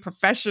person,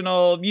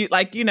 professional, he's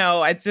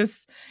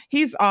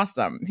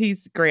awesome.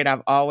 He's great.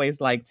 I've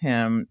always liked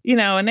him,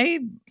 and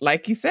they,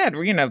 like you said,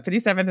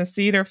 57th and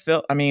Cedar,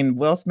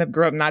 Will Smith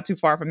grew up not too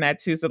far from that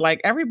too. So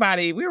like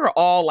everybody, we were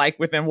all like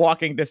within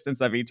walking distance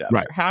of each other.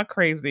 Right. How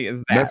crazy is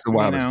that? That's the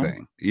wildest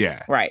thing.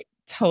 Yeah. Right.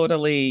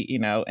 Totally,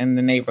 in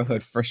the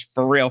neighborhood for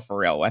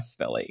real, West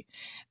Philly.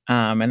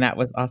 And that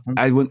was awesome.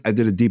 I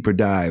did a deeper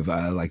dive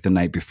like the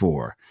night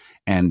before,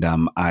 and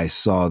I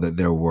saw that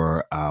there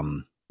were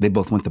they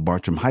both went to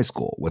Bartram High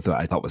School, which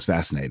I thought was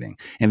fascinating.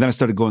 And then I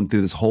started going through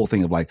this whole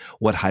thing of like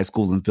what high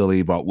schools in Philly,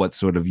 about what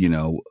sort of,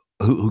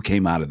 who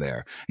came out of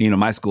there.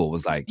 My school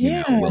was like,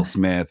 Will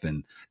Smith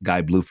and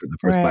Guy Bluford, the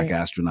first Black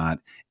astronaut.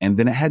 And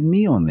then it had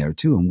me on there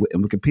too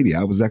in Wikipedia.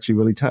 I was actually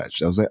really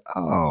touched. I was like,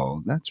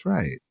 oh, that's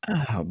right.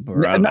 Oh,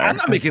 brother. No, I'm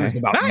not making this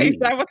about me.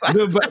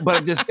 But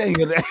I'm just saying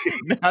that.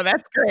 No,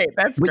 that's great.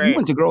 That's great. You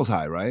went to Girls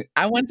High, right?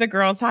 I went to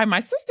Girls High. My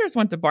sisters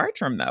went to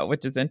Bartram, though,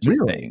 which is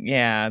interesting. Really?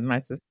 Yeah,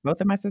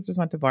 both of my sisters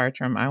went to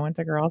Bartram. I went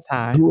to Girls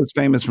High. Who was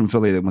famous from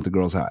Philly that went to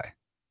Girls High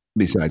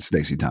besides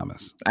Stacey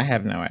Thomas? I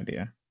have no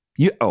idea.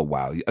 Oh,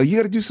 wow. You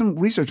got to do some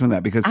research on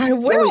that because I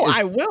will.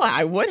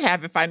 I would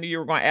have if I knew you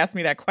were going to ask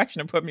me that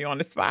question and put me on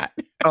the spot.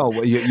 Oh,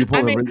 well, you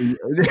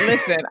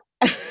listen.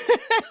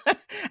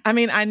 I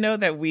mean, I know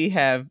that we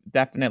have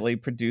definitely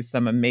produced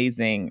some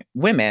amazing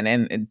women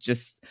and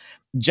just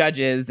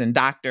judges and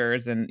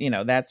doctors and,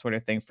 that sort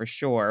of thing for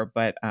sure.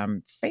 But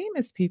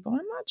famous people, I'm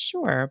not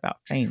sure about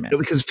famous.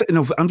 Because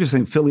I'm just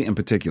saying Philly in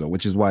particular,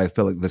 which is why I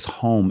feel like this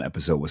home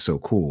episode was so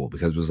cool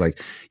because it was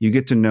like you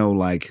get to know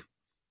like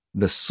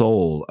the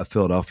soul of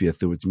Philadelphia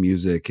through its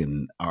music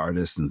and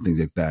artists and things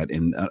like that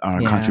and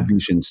our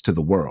contributions to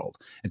the world.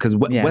 Because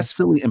West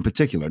Philly in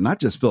particular, not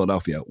just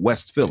Philadelphia,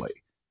 West Philly.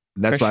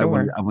 That's why I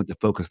want to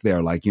focus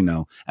there. Like,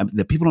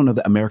 the people don't know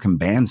that American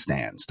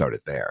Bandstand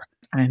started there.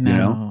 I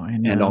know.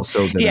 And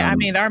also that, I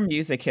mean, our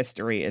music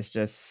history is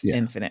just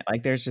infinite.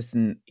 Like there's just,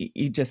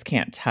 you just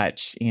can't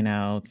touch,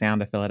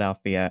 Sound of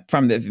Philadelphia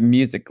from the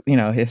music,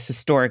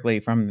 historically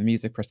from the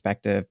music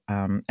perspective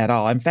at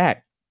all. In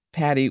fact,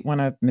 Patty, one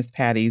of Miss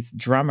Patty's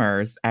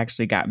drummers,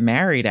 actually got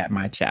married at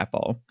my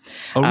chapel.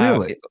 Oh,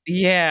 really?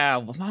 Yeah, a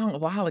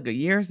while ago,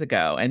 years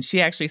ago. And she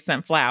actually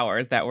sent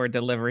flowers that were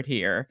delivered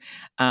here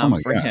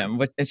for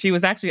him. And she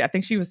was actually, I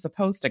think she was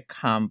supposed to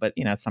come, but,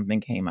 something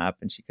came up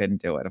and she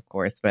couldn't do it, of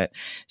course. But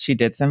she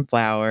did send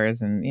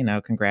flowers and,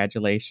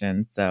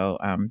 congratulations. So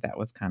that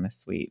was kind of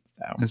sweet.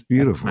 So that's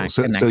beautiful.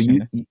 So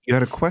you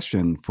had a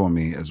question for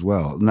me as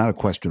well. Not a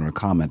question or a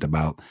comment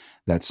about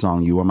that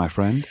song, You Are My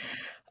Friend?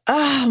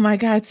 Oh my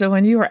God. So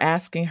when you were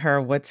asking her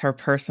what's her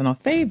personal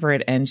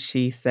favorite and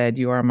she said,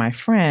 You Are My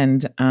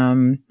Friend,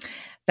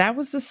 that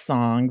was a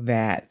song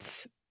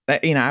that,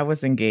 I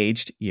was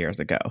engaged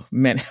years ago,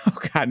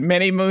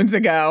 many moons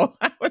ago.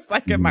 I was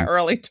like in my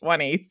early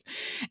 20s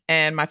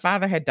and my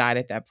father had died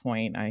at that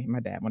point. My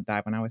dad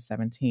died when I was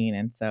 17.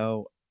 And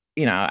so,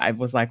 I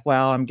was like,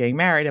 well, I'm getting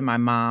married and my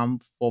mom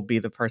will be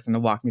the person to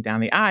walk me down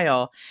the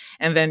aisle.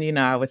 And then,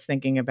 I was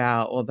thinking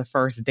about, well, the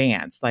first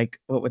dance, like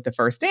what would the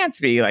first dance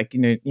be? Like,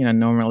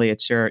 normally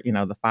it's your,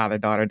 the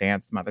father-daughter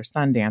dance,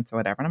 mother-son dance or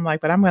whatever. And I'm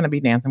like, but I'm going to be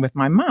dancing with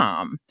my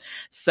mom.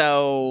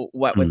 So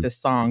what would the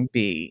song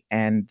be?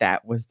 And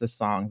that was the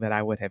song that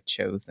I would have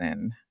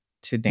chosen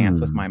to dance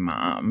with my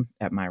mom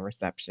at my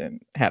reception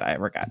had I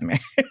ever gotten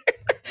married.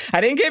 I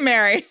didn't get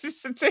married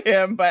to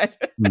him,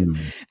 but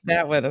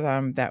that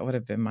would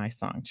have been my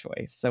song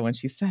choice. So when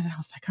she said it, I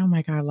was like, oh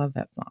my God, I love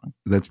that song.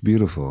 That's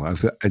beautiful.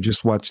 I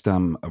just watched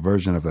a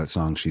version of that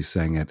song. She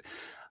sang at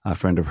a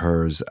friend of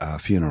hers'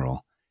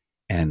 funeral.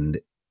 And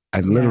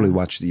I literally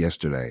watched it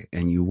yesterday.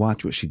 And you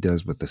watch what she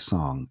does with the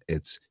song.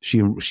 She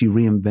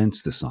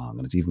reinvents the song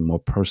and it's even more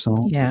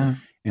personal. Yeah.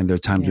 And there are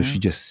times where she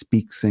just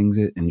sings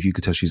it and you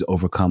could tell she's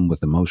overcome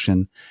with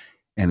emotion.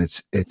 And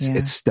it's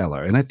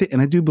stellar. And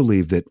I do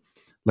believe that,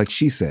 like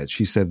she said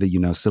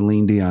that,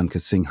 Celine Dion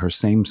could sing her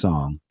same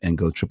song and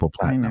go triple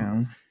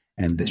platinum.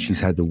 And that she's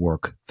had to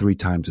work 3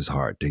 times as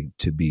hard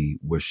to be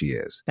where she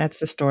is. That's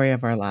the story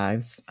of our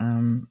lives.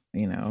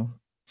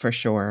 For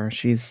sure.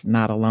 She's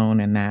not alone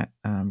in that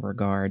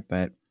regard,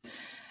 but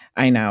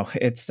I know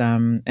it's,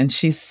 and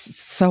she's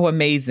so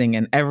amazing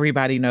and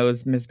everybody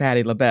knows Miss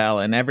Patti LaBelle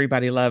and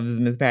everybody loves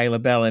Miss Patti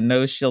LaBelle and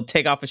knows she'll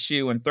take off a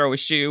shoe and throw a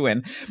shoe.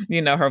 And,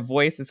 her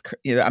voice is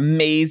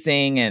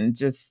amazing and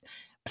just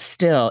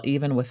still,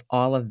 even with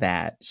all of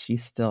that, she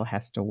still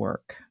has to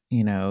work,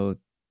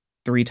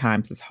 3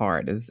 times as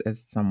hard as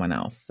someone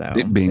else. So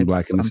being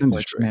Black in this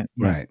industry.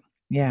 Right.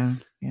 Yeah.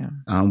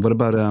 What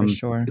about,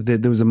 sure.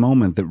 There was a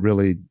moment that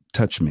really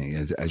touched me,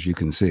 as you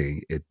can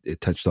see, it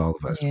touched all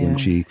of us when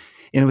she,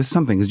 and it was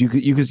something,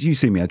 because you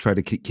see me, I try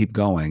to keep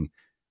going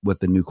with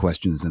the new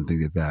questions and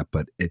things like that,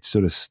 but it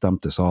sort of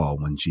stumped us all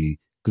when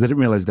because I didn't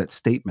realize that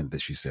statement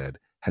that she said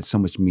had so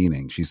much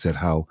meaning. She said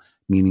how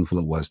meaningful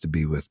it was to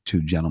be with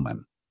 2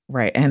 gentlemen.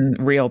 Right. And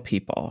real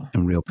people.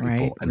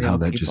 Right? And how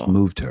that just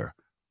moved her.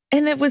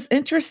 And it was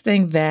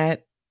interesting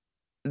that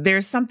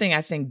there's something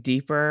I think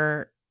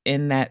deeper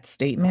in that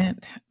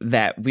statement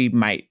that we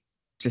may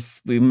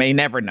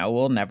never know.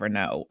 We'll never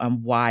know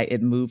why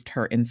it moved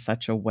her in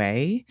such a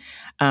way,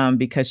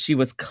 because she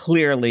was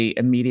clearly,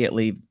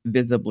 immediately,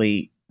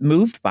 visibly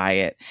moved by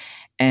it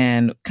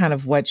and kind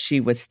of what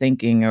she was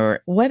thinking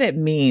or what it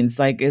means.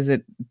 Like, is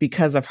it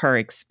because of her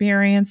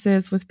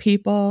experiences with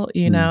people,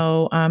 in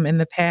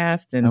the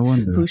past and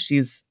who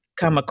she's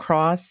come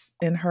across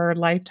in her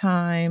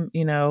lifetime,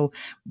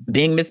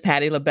 being Miss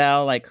Patti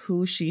LaBelle, like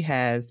who she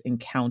has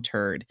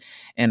encountered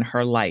in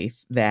her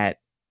life that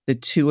the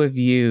 2 of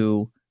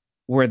you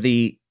were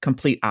the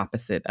complete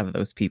opposite of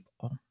those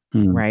people,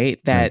 right?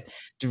 That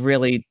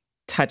really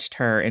touched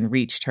her and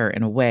reached her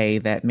in a way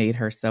that made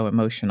her so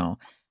emotional.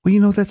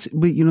 Well,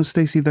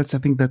 Stacey, I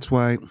think that's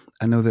why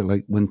I know that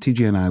like when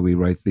TJ and I, we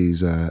write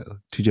these,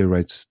 TJ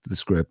writes the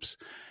scripts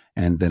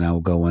and then I'll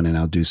go in and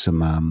I'll do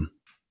some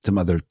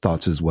other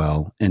thoughts as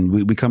well. And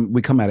we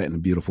come at it in a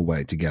beautiful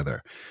way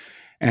together.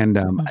 And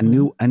I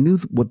knew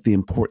what the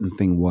important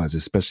thing was,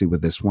 especially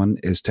with this one,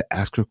 is to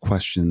ask her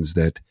questions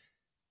that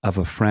of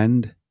a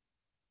friend,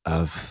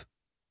 of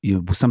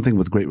something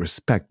with great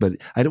respect, but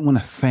I don't want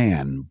to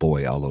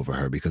fanboy all over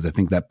her because I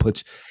think that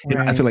puts,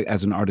 I feel like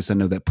as an artist, I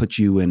know that puts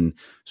you in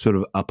sort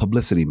of a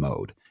publicity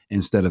mode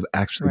instead of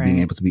actually being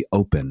able to be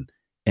open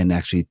and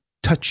actually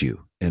touch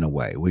you in a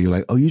way where you're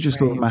like, oh, you just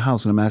live in my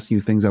house and I'm asking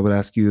you things I would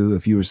ask you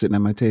if you were sitting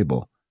at my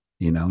table,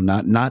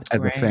 not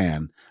as a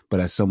fan, but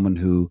as someone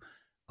who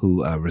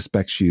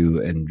respects you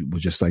and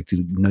would just like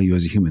to know you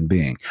as a human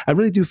being. I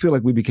really do feel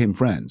like we became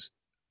friends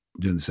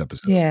during this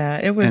episode.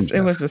 Yeah, it was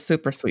a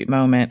super sweet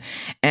moment.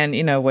 And,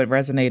 what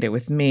resonated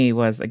with me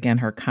was, again,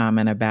 her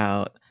comment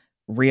about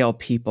real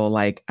people.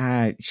 Like,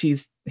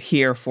 she's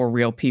here for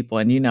real people.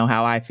 And you know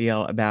how I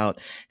feel about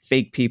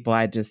fake people.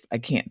 I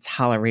can't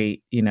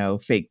tolerate,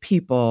 fake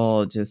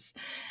people, just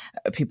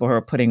people who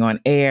are putting on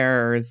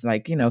airs.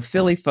 Like,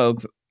 Philly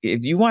folks,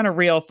 if you want a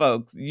real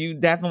folks, you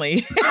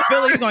definitely,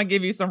 Philly's going to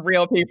give you some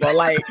real people.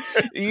 Like,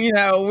 we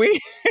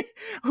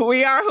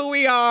are who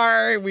we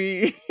are.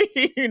 We,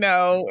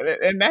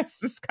 and that's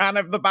just kind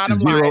of the bottom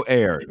line. Zero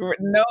airs.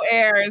 No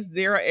airs,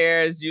 zero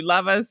airs. You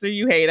love us or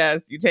you hate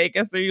us. You take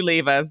us or you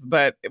leave us,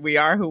 but we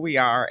are who we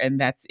are and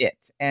that's it.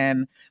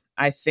 And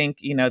I think,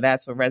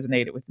 that's what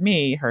resonated with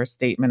me, her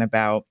statement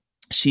about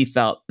she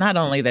felt not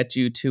only that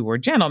you two were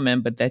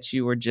gentlemen, but that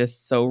you were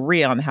just so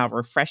real and how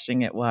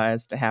refreshing it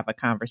was to have a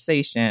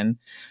conversation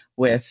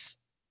with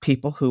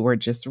people who were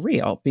just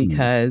real.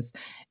 Because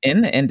in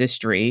the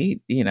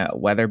industry,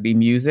 whether it be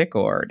music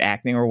or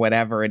acting or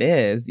whatever it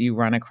is, you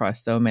run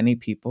across so many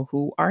people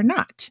who are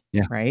not,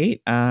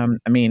 right?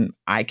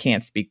 I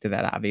can't speak to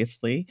that,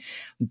 obviously,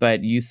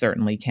 but you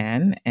certainly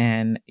can.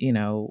 And,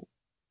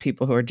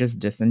 people who are just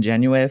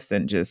disingenuous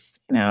and just,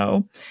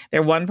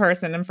 they're one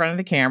person in front of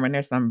the camera and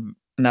there's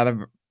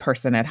another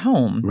person at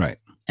home. Right.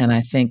 And I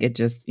think it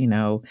just,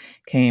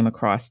 came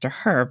across to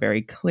her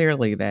very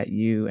clearly that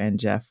you and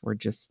Jeff were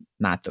just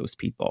not those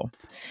people.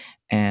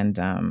 And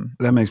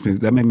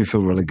that made me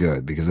feel really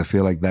good because I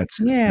feel like that's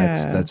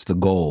the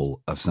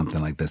goal of something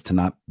like this, to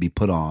not be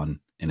put on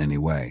in any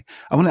way.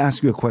 I want to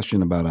ask you a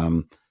question about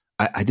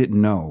I didn't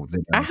know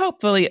that. I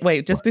hopefully,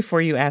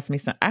 before you ask me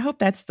something, I hope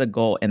that's the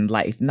goal in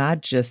life,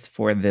 not just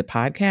for the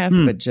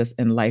podcast, but just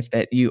in life,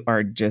 that you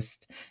are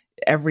just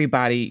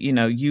everybody,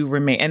 you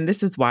remain. And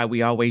this is why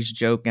we always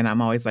joke. And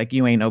I'm always like,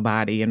 you ain't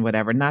nobody and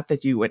whatever. Not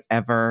that you would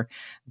ever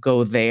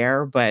go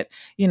there, but,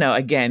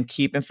 again,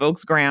 keeping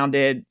folks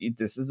grounded.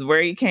 This is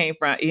where you came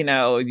from.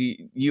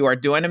 You are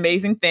doing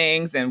amazing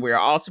things and we're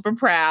all super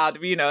proud,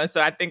 And so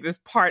I think this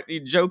part,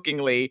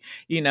 jokingly,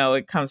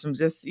 it comes from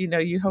just,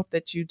 you hope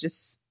that you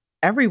just,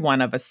 every one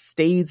of us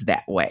stays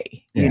that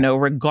way,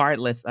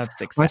 regardless of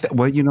success.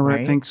 What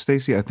I think,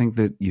 Stacey? I think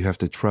that you have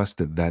to trust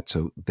that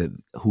that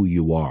who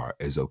you are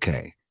is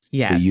okay.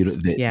 Yes.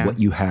 What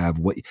you have,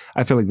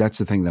 I feel like that's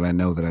the thing that I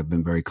know that I've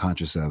been very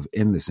conscious of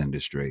in this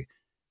industry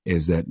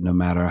is that no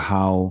matter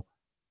how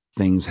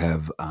things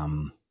have,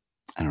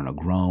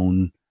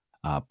 grown,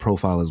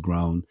 profile has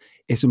grown,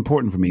 it's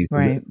important for me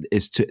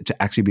is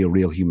to actually be a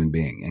real human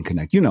being and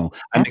connect. I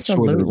make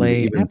sure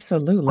that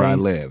absolutely where I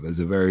live is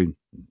a very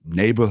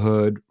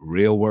neighborhood,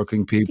 real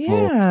working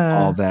people,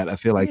 all that. I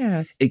feel like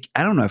I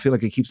feel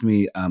like it keeps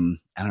me,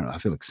 I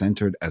feel like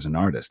centered as an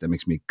artist. That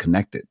makes me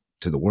connected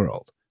to the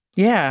world.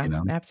 Yeah,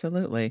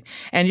 absolutely.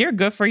 And you're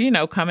good for,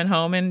 coming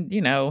home and,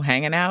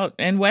 hanging out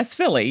in West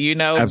Philly,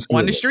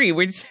 on the street.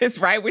 We're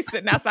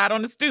sitting outside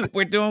on the stoop.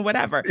 We're doing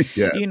whatever,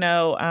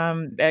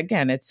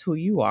 again, it's who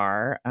you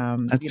are.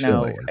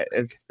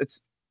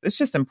 It's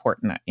just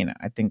important,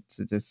 I think,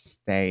 to just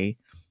stay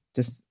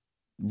just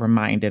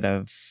reminded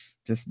of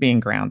just being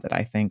grounded,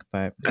 I think.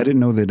 But I didn't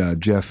know that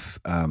Jeff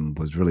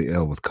was really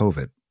ill with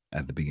COVID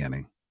at the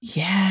beginning.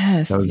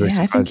 Yes.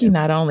 I think he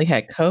not only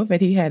had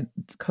COVID, he had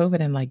COVID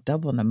and like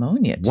double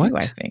pneumonia too, I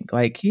think.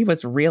 Like he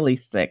was really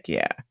sick.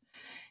 Yeah.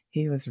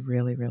 He was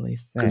really, really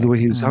sick. Because the way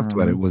he was talked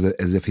about it was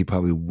as if he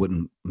probably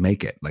wouldn't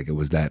make it. Like it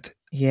was that.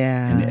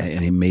 Yeah.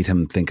 And it made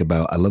him think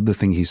about, I love the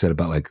thing he said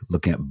about like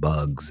looking at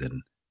bugs.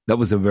 And that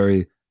was a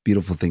very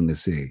beautiful thing to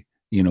see.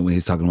 When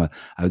he's talking about,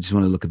 I just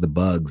want to look at the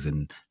bugs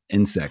and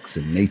insects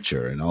and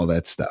nature and all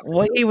that stuff.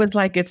 Well, he was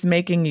like, it's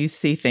making you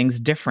see things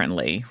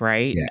differently,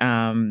 right?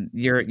 Yeah.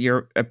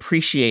 You're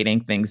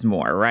appreciating things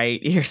more, right?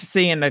 You're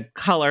seeing the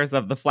colors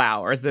of the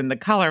flowers and the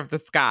color of the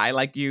sky.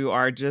 Like you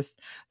are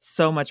just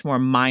so much more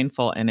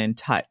mindful and in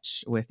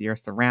touch with your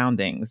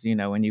surroundings,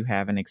 when you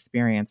have an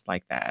experience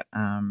like that.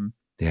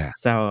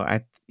 So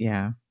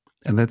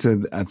And I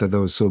thought that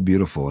was so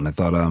beautiful. And I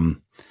thought,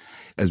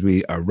 as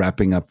we are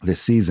wrapping up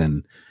this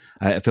season,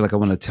 I feel like I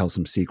want to tell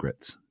some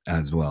secrets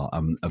as well.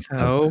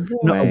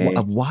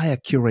 Of why I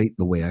curate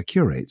the way I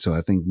curate. So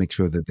I think make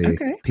sure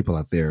that people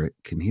out there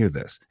can hear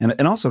this,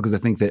 and also because I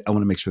think that I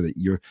want to make sure that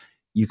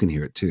you can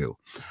hear it too.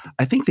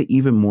 I think that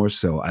even more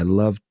so, I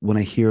love when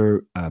I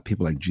hear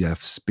people like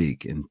Jeff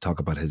speak and talk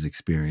about his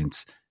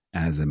experience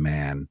as a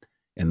man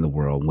in the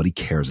world, what he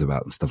cares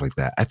about and stuff like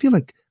that. I feel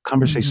like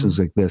conversations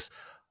like this,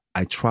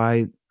 I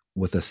try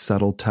with a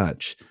subtle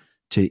touch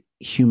to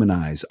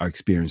humanize our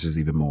experiences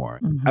even more.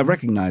 I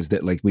recognize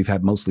that like we've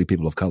had mostly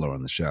people of color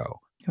on the show.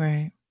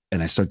 Right.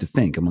 And I start to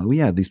think, I'm like, well,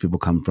 yeah, these people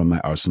come from my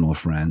arsenal of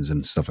friends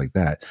and stuff like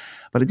that.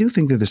 But I do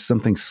think that there's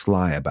something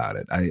sly about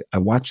it. I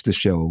watched the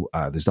show,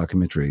 this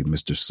documentary,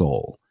 Mr.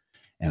 Soul,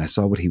 and I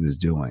saw what he was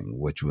doing,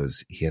 which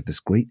was he had this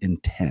great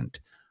intent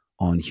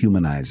on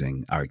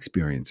humanizing our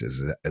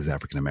experiences as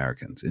African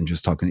Americans and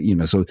just talking,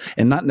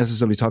 and not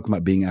necessarily talking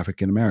about being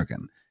African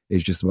American.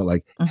 It's just about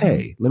like,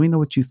 hey, let me know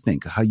what you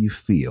think, how you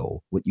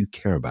feel, what you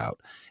care about.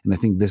 And I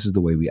think this is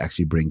the way we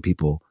actually bring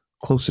people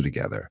closer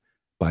together,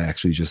 by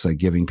actually just like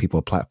giving people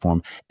a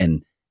platform.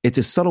 And it's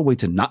a subtle way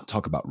to not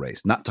talk about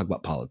race, not talk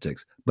about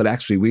politics, but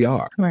actually we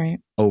are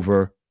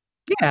over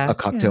a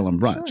cocktail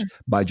and brunch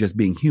by just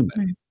being human.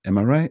 Right. Am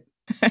I right?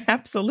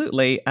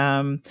 Absolutely.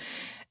 At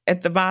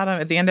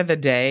the end of the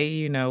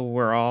day,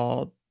 we're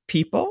all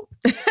people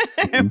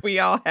and we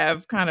all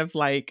have kind of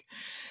like,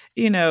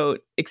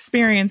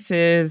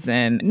 experiences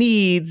and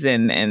needs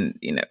and,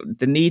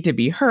 the need to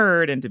be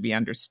heard and to be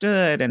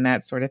understood and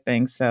that sort of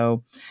thing.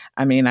 So,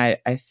 I mean, I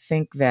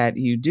think that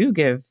you do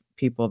give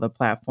people the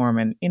platform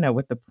and,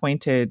 with the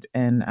pointed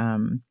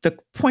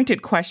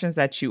questions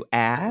that you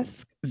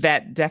ask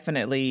that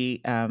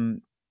definitely,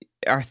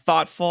 are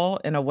thoughtful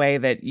in a way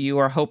that you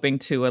are hoping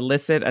to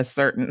elicit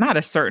not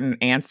a certain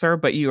answer,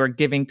 but you are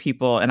giving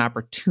people an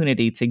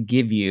opportunity to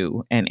give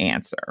you an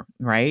answer,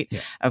 right?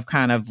 Yeah. Of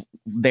kind of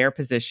their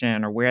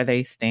position or where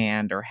they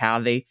stand or how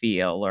they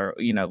feel or,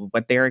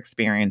 what their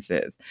experience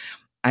is.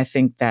 I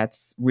think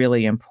that's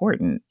really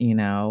important,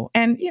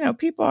 and,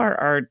 people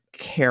are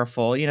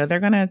careful, they're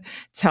going to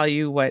tell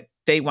you what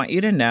they want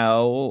you to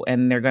know,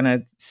 and they're going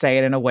to say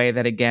it in a way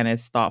that, again,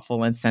 is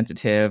thoughtful and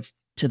sensitive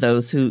to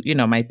those who,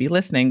 might be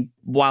listening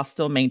while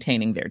still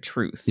maintaining their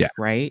truth,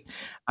 right?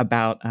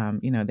 About,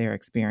 their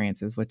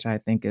experiences, which I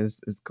think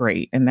is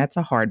great. And that's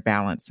a hard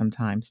balance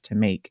sometimes to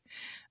make,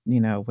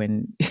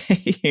 when,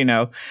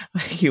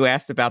 you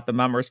asked about the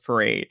Mummers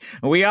Parade.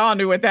 We all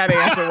knew what that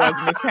answer was.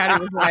 Miss Patty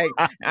was like,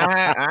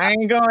 I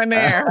ain't going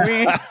there.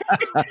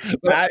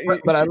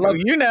 But I love,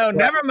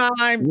 never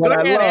mind. Go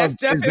ahead, ask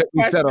Jeff his question.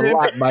 We said a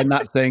lot by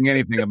not saying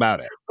anything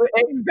about it.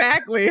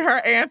 Exactly.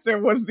 Her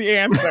answer was the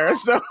answer.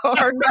 So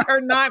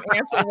her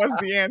non-answer was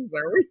the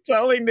answer. We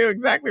totally knew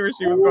exactly where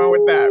she was going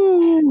with that.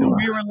 And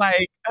we were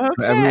like,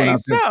 okay,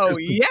 so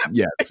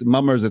yes,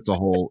 Mummers, it's a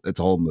whole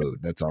mood.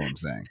 That's all I'm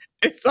saying.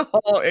 It's a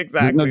whole,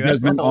 exactly.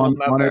 There's no judgment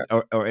on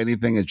it or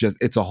anything.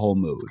 It's a whole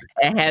mood.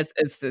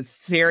 It's a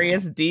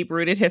serious,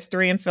 deep-rooted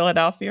history in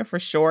Philadelphia for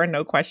sure.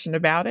 No question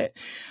about it.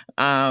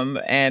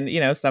 And,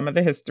 some of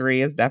the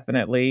history is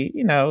definitely,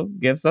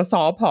 gives us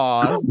all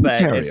pause.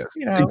 But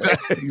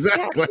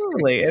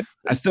exactly.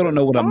 I still don't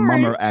know what a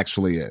mummer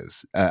actually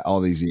is all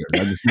these years.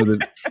 I just know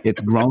that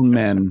it's grown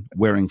men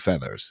wearing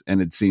feathers.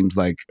 And it seems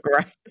like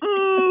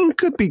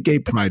could be Gay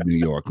Pride New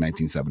York,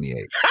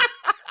 1978.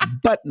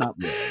 But not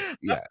really.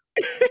 Yeah.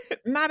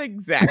 Not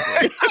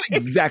exactly. Not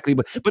exactly.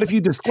 But if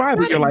you describe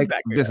it, you're like,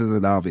 this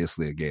isn't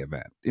obviously a gay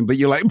event. But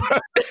you're like,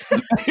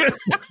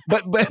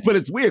 but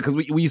it's weird because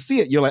when you see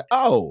it, you're like,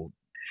 oh.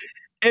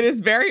 It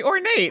is very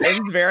ornate.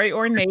 It's very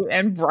ornate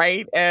and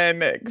bright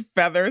and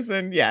feathers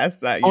and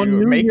on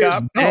New Year's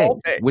Day,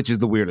 which is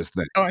the weirdest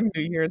thing. On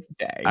New Year's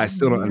Day. I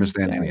still don't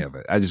understand any of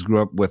it. I just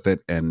grew up with it,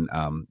 and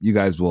you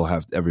guys will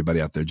have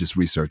everybody out there just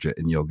research it,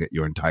 and you'll get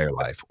your entire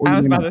life. I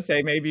was about to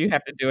say maybe you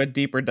have to do a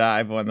deeper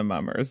dive on the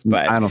Mummers,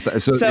 but I don't.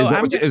 So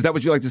is that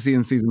what you like to see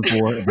in season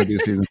 4? If we do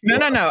season 4?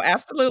 No,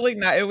 absolutely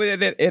not.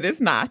 It is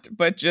not.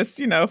 But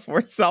just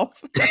for self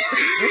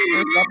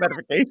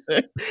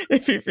edification,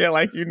 if you feel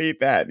like you need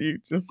that, you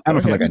just. I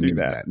don't feel like I need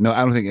that. No,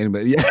 I don't think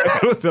anybody. Yeah, I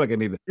don't feel like I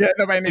need that. Yeah,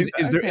 nobody needs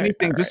that. Is there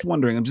anything? Just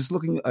wondering. I'm just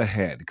looking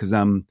ahead because I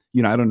don't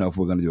know if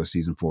we're going to do a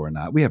season 4 or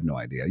not. We have no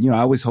idea. I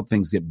always hope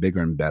things get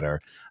bigger and better.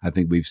 I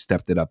think we've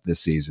stepped it up this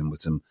season with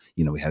some.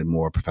 We had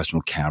more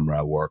professional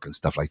camera work and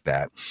stuff like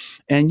that.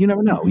 And you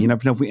never know. You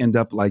never know if we end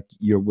up like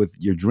with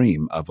your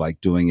dream of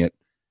like doing it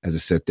as a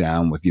sit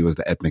down with you as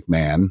the Ed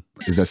McMahon.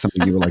 Is that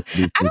something you would like to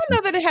do? I don't know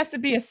that it has to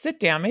be a sit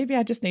down. Maybe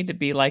I just need to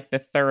be like the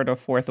third or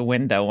fourth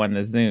window on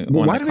the Zoom.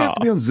 Well, why do we have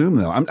to be on Zoom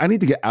though? I need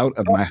to get out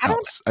of my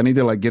house. I need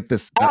to like get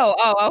this.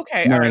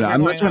 Okay. No.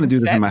 I'm not trying to do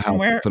this in my house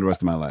for the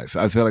rest of my life.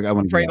 I feel like I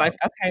want to.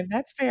 Okay,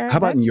 that's fair. How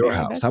about in your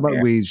house? How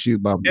about we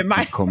shoot Bob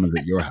Coleman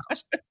at your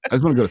house? I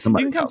just want to go to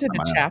somebody's house. You can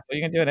come to the chapel.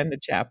 You can do it in the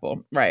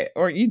chapel, right?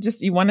 Or you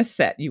want a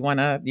set. You want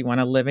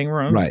a living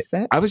room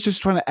set. I was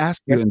just trying to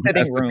ask you and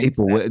ask the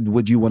people.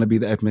 Would you want to be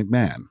the Ed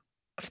McMahon?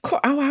 Of course.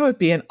 Oh, I would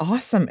be an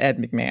awesome Ed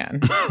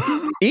McMahon.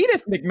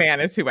 Edith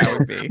McMahon is who I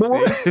would be.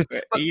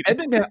 Ed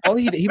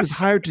McMahon, he was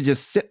hired to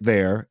just sit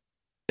there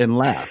and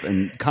laugh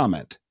and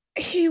comment.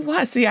 He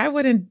was. See, I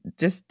wouldn't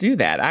just do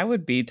that. I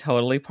would be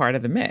totally part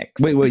of the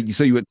mix. Wait.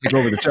 So you would take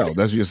over the show?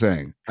 That's what you're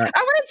saying? I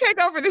wouldn't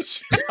take over the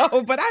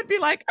show, but I'd be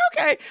like,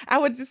 okay, I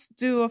would just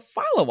do a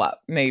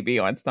follow-up maybe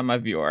on some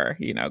of your,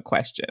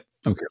 questions.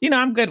 Okay.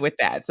 I'm good with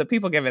that. So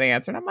people give an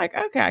answer and I'm like,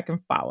 okay, I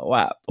can follow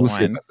up on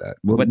see about that.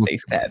 What they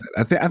said.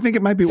 I think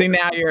it might be. See,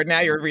 now you're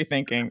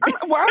rethinking.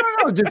 Well, I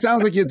don't know. It just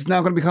sounds like it's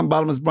now going to become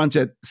Bottomless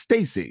Brunch at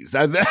Stacy's.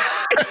 I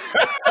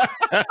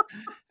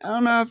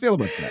don't know how I feel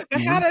about that.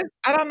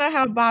 I don't know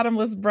how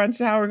Bottomless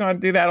Brunch, how we're going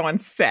to do that on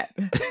set.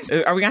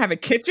 Are we going to have a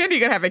kitchen? Are you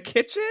going to have a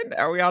kitchen?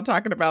 Are we all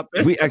talking about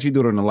this? If we actually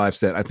do it on a live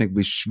set, I think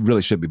we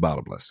really should be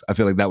bottomless. I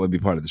feel like that would be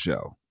part of the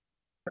show.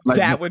 Like,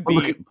 that would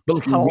be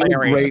looking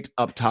really great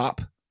up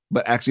top,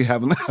 but actually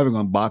having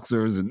on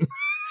boxers and...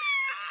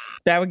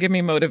 That would give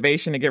me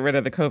motivation to get rid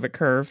of the COVID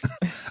curves.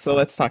 So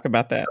let's talk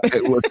about that.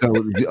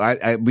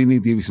 We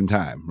need to give you some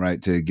time,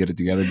 right, to get it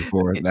together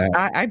before that.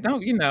 I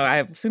don't,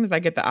 as soon as I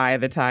get the eye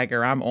of the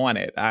tiger, I'm on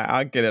it.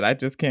 I'll get it. I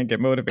just can't get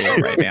motivated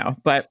right now.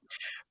 But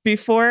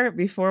before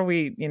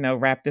we,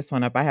 wrap this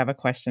one up, I have a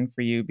question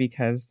for you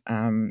because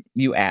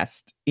you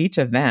asked each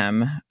of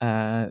them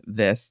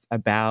this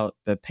about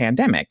the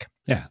pandemic.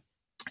 Yeah.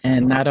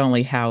 And not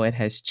only how it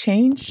has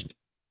changed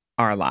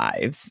our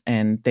lives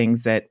and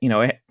things that,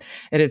 it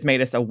has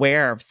made us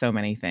aware of so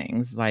many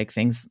things, like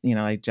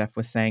Jeff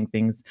was saying,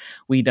 things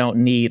we don't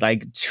need,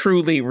 like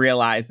truly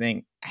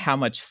realizing how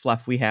much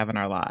fluff we have in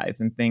our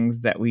lives and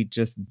things that we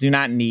just do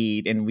not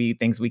need and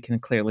things we can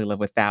clearly live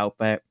without.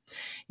 But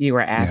you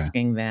were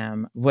asking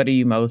them, what are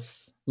you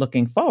most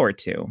looking forward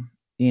to,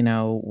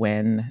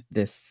 when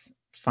this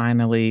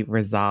finally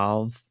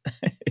resolves,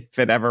 if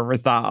it ever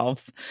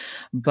resolves.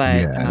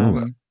 But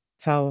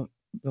tell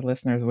the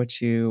listeners what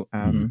you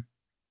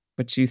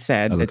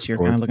said that you're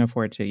kind of looking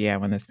forward to,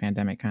 when this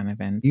pandemic kind of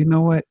ends. You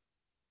know what?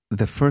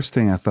 The first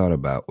thing I thought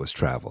about was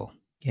travel.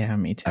 Yeah,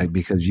 me too.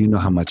 Because you know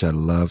how much I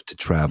love to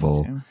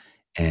travel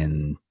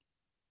and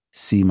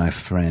see my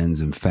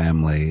friends and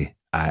family.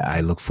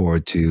 I look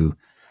forward to,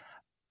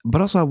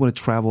 but also I want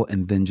to travel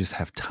and then just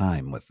have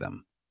time with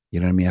them. You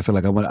know what I mean? I feel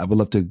like I would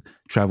love to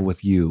travel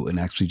with you and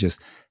actually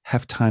just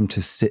have time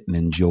to sit and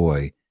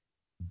enjoy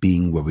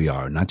being where we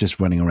are, not just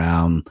running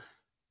around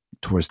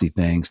touristy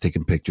things,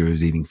 taking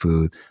pictures, eating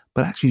food,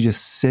 but actually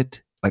just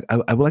sit. Like I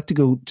would like to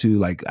go to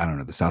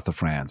the south of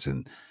France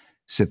and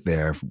sit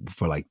there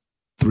for like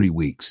 3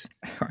 weeks,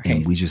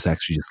 and we just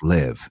actually just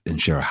live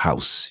and share a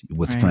house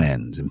with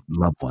friends and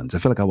loved ones. I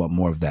feel like I want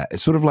more of that.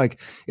 It's sort of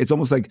like, it's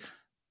almost like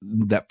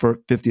that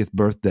 50th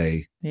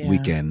birthday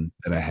weekend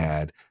that I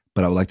had,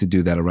 but I would like to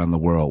do that around the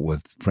world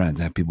with friends,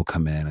 have people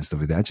come in and stuff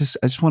like that.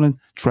 I just want to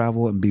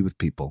travel and be with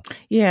people.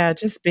 Yeah,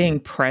 just being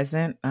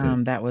present.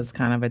 That was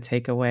kind of a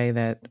takeaway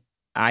that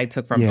I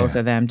took from both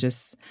of them,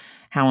 just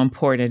how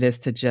important it is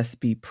to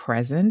just be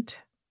present.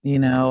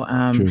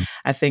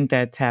 I think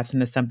that taps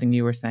into something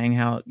you were saying,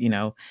 how,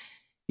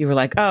 you were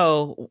like,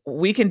 oh,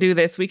 we can do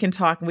this, we can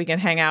talk, we can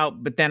hang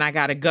out, but then I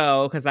got to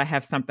go because I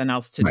have something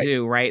else to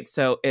do, right?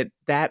 So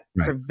that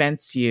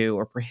prevents you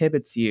or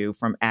prohibits you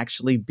from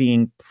actually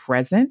being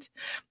present,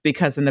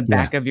 because in the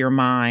back of your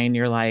mind,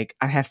 you're like,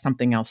 I have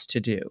something else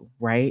to do,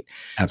 right?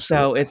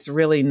 Absolutely. So it's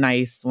really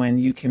nice when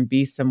you can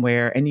be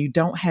somewhere and you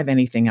don't have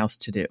anything else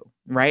to do,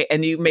 right?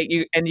 And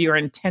you're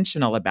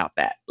intentional about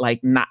that,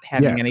 like not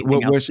having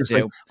anything else to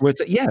do.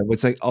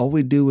 It's like all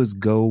we do is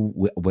go.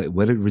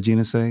 What did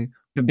Regina say?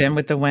 Been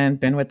with the wind.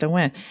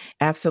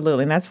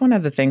 Absolutely. And that's one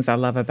of the things I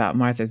love about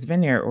Martha's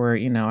Vineyard, where,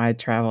 I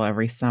travel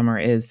every summer,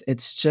 is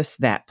it's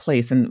just that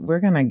place. And we're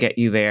going to get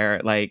you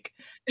there like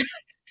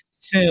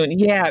soon.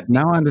 Yeah.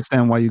 Now I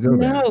understand why you go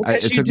there. No,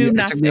 because you do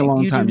nothing. It took me a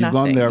long time. You've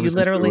gone there. You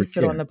literally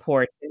sit on the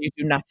porch and you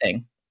do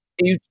nothing.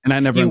 And I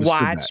never understood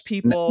watch that.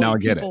 people. Now I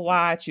get people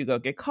watch. You go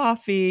get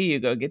coffee. You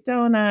go get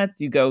donuts.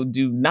 You go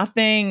do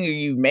nothing.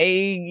 You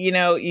may,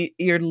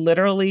 you're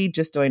literally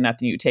just doing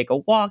nothing. You take a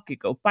walk. You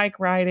go bike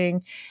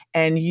riding,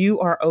 and you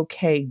are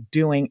okay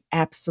doing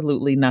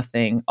absolutely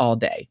nothing all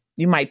day.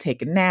 You might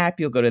take a nap.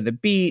 You'll go to the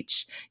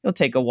beach. You'll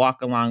take a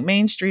walk along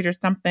Main Street or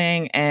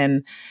something,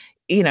 and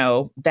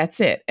that's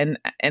it. And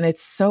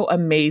it's so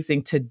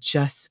amazing to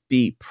just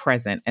be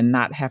present and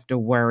not have to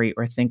worry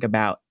or think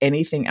about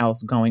anything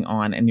else going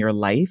on in your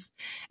life.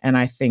 And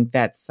I think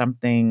that's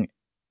something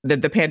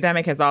that the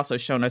pandemic has also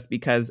shown us,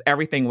 because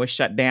everything was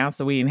shut down.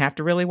 So we didn't have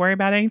to really worry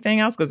about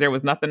anything else, because there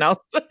was nothing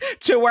else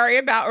to worry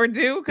about or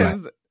do,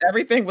 because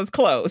everything was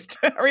closed.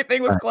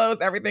 Everything was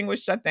closed. Everything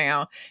was shut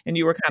down, and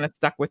you were kind of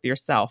stuck with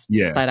yourself.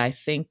 Yeah. But I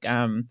think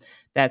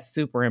that's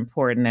super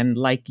important. And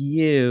like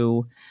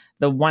you,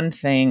 the one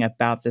thing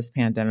about this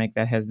pandemic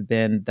that has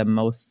been the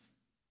most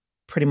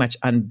pretty much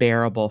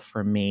unbearable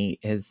for me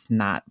is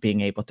not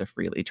being able to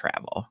freely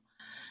travel.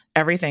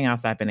 Everything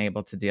else I've been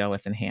able to deal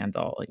with and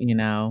handle,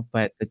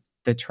 but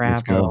the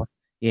travel,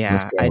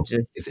 that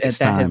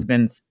has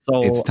been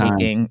soul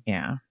aching.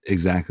 Yeah,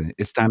 exactly.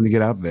 It's time to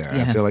get out there.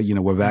 Yes. I feel like,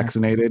 we're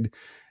vaccinated,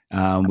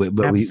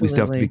 but we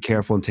still have to be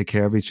careful and take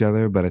care of each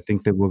other. But I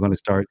think that we're going to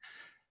start,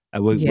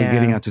 we're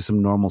getting out to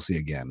some normalcy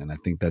again. And I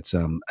think that's,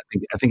 I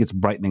think it's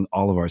brightening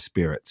all of our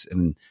spirits.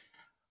 And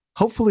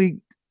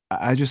hopefully,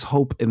 I just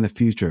hope in the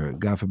future,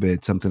 God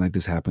forbid, something like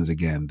this happens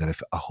again, that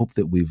I hope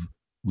that we've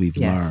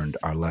learned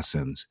our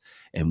lessons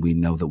and we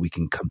know that we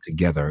can come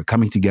together.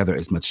 Coming together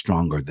is much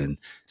stronger than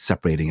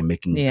separating and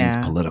making things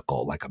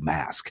political like a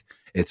mask.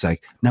 It's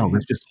like, no,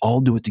 let's just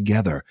all do it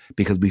together,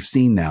 because we've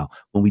seen now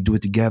when we do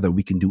it together,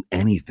 we can do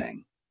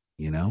anything,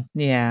 you know?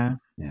 Yeah.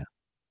 Yeah.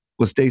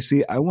 Well,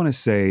 Stacey, I want to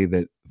say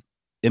that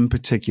in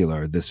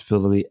particular, this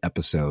Philly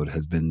episode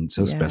has been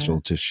so special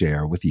to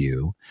share with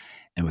you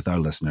and with our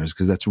listeners,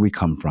 because that's where we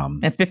come from.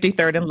 And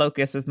 53rd and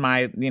Locust is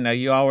my,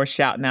 you all were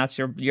shouting out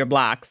your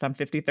blocks. I'm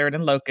 53rd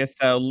and Locust,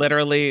 so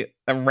literally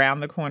around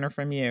the corner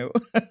from you.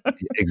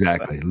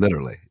 Exactly,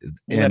 literally.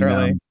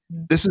 And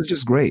this is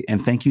just great.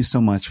 And thank you so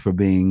much for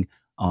being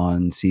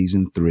on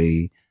season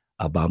 3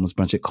 of Bottomless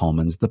Brunch at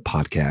Coleman's, the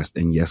podcast.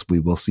 And yes, we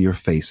will see your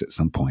face at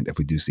some point if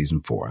we do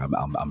season 4.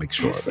 I'll make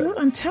sure of it.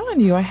 I'm telling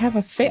you, I have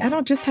a face. I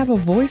don't just have a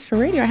voice for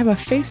radio. I have a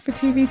face for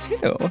TV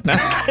too. No.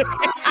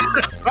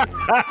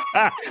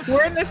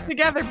 We're in this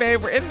together,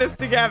 babe. We're in this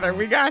together.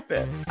 We got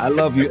this. I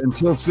love you.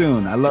 Until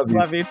soon. I love you.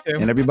 Love you too.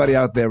 And everybody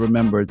out there,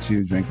 remember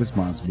to drink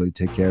responsibly,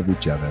 take care of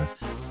each other,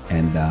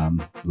 and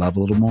love a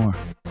little more.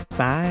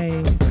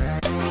 Bye.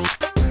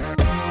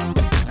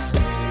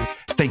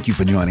 Thank you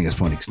for joining us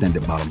for an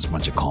extended Bottomless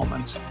Brunch at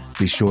Coleman's.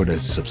 Be sure to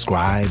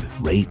subscribe,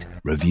 rate,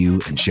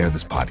 review, and share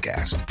this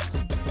podcast.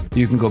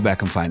 You can go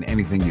back and find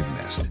anything you've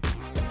missed.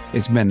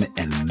 It's been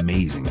an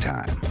amazing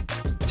time.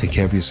 Take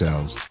care of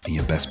yourselves and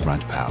your best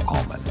brunch pal,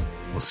 Coleman.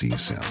 We'll see you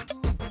soon.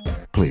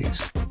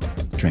 Please,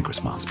 drink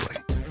responsibly.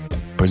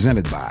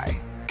 Presented by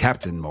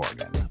Captain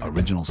Morgan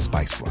Original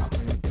Spice Rum.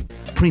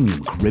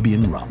 Premium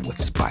Caribbean rum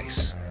with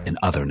spice and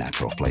other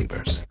natural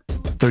flavors.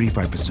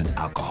 35%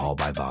 alcohol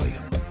by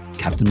volume.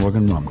 Captain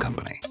Morgan Rum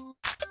Company,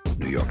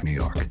 New York, New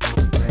York.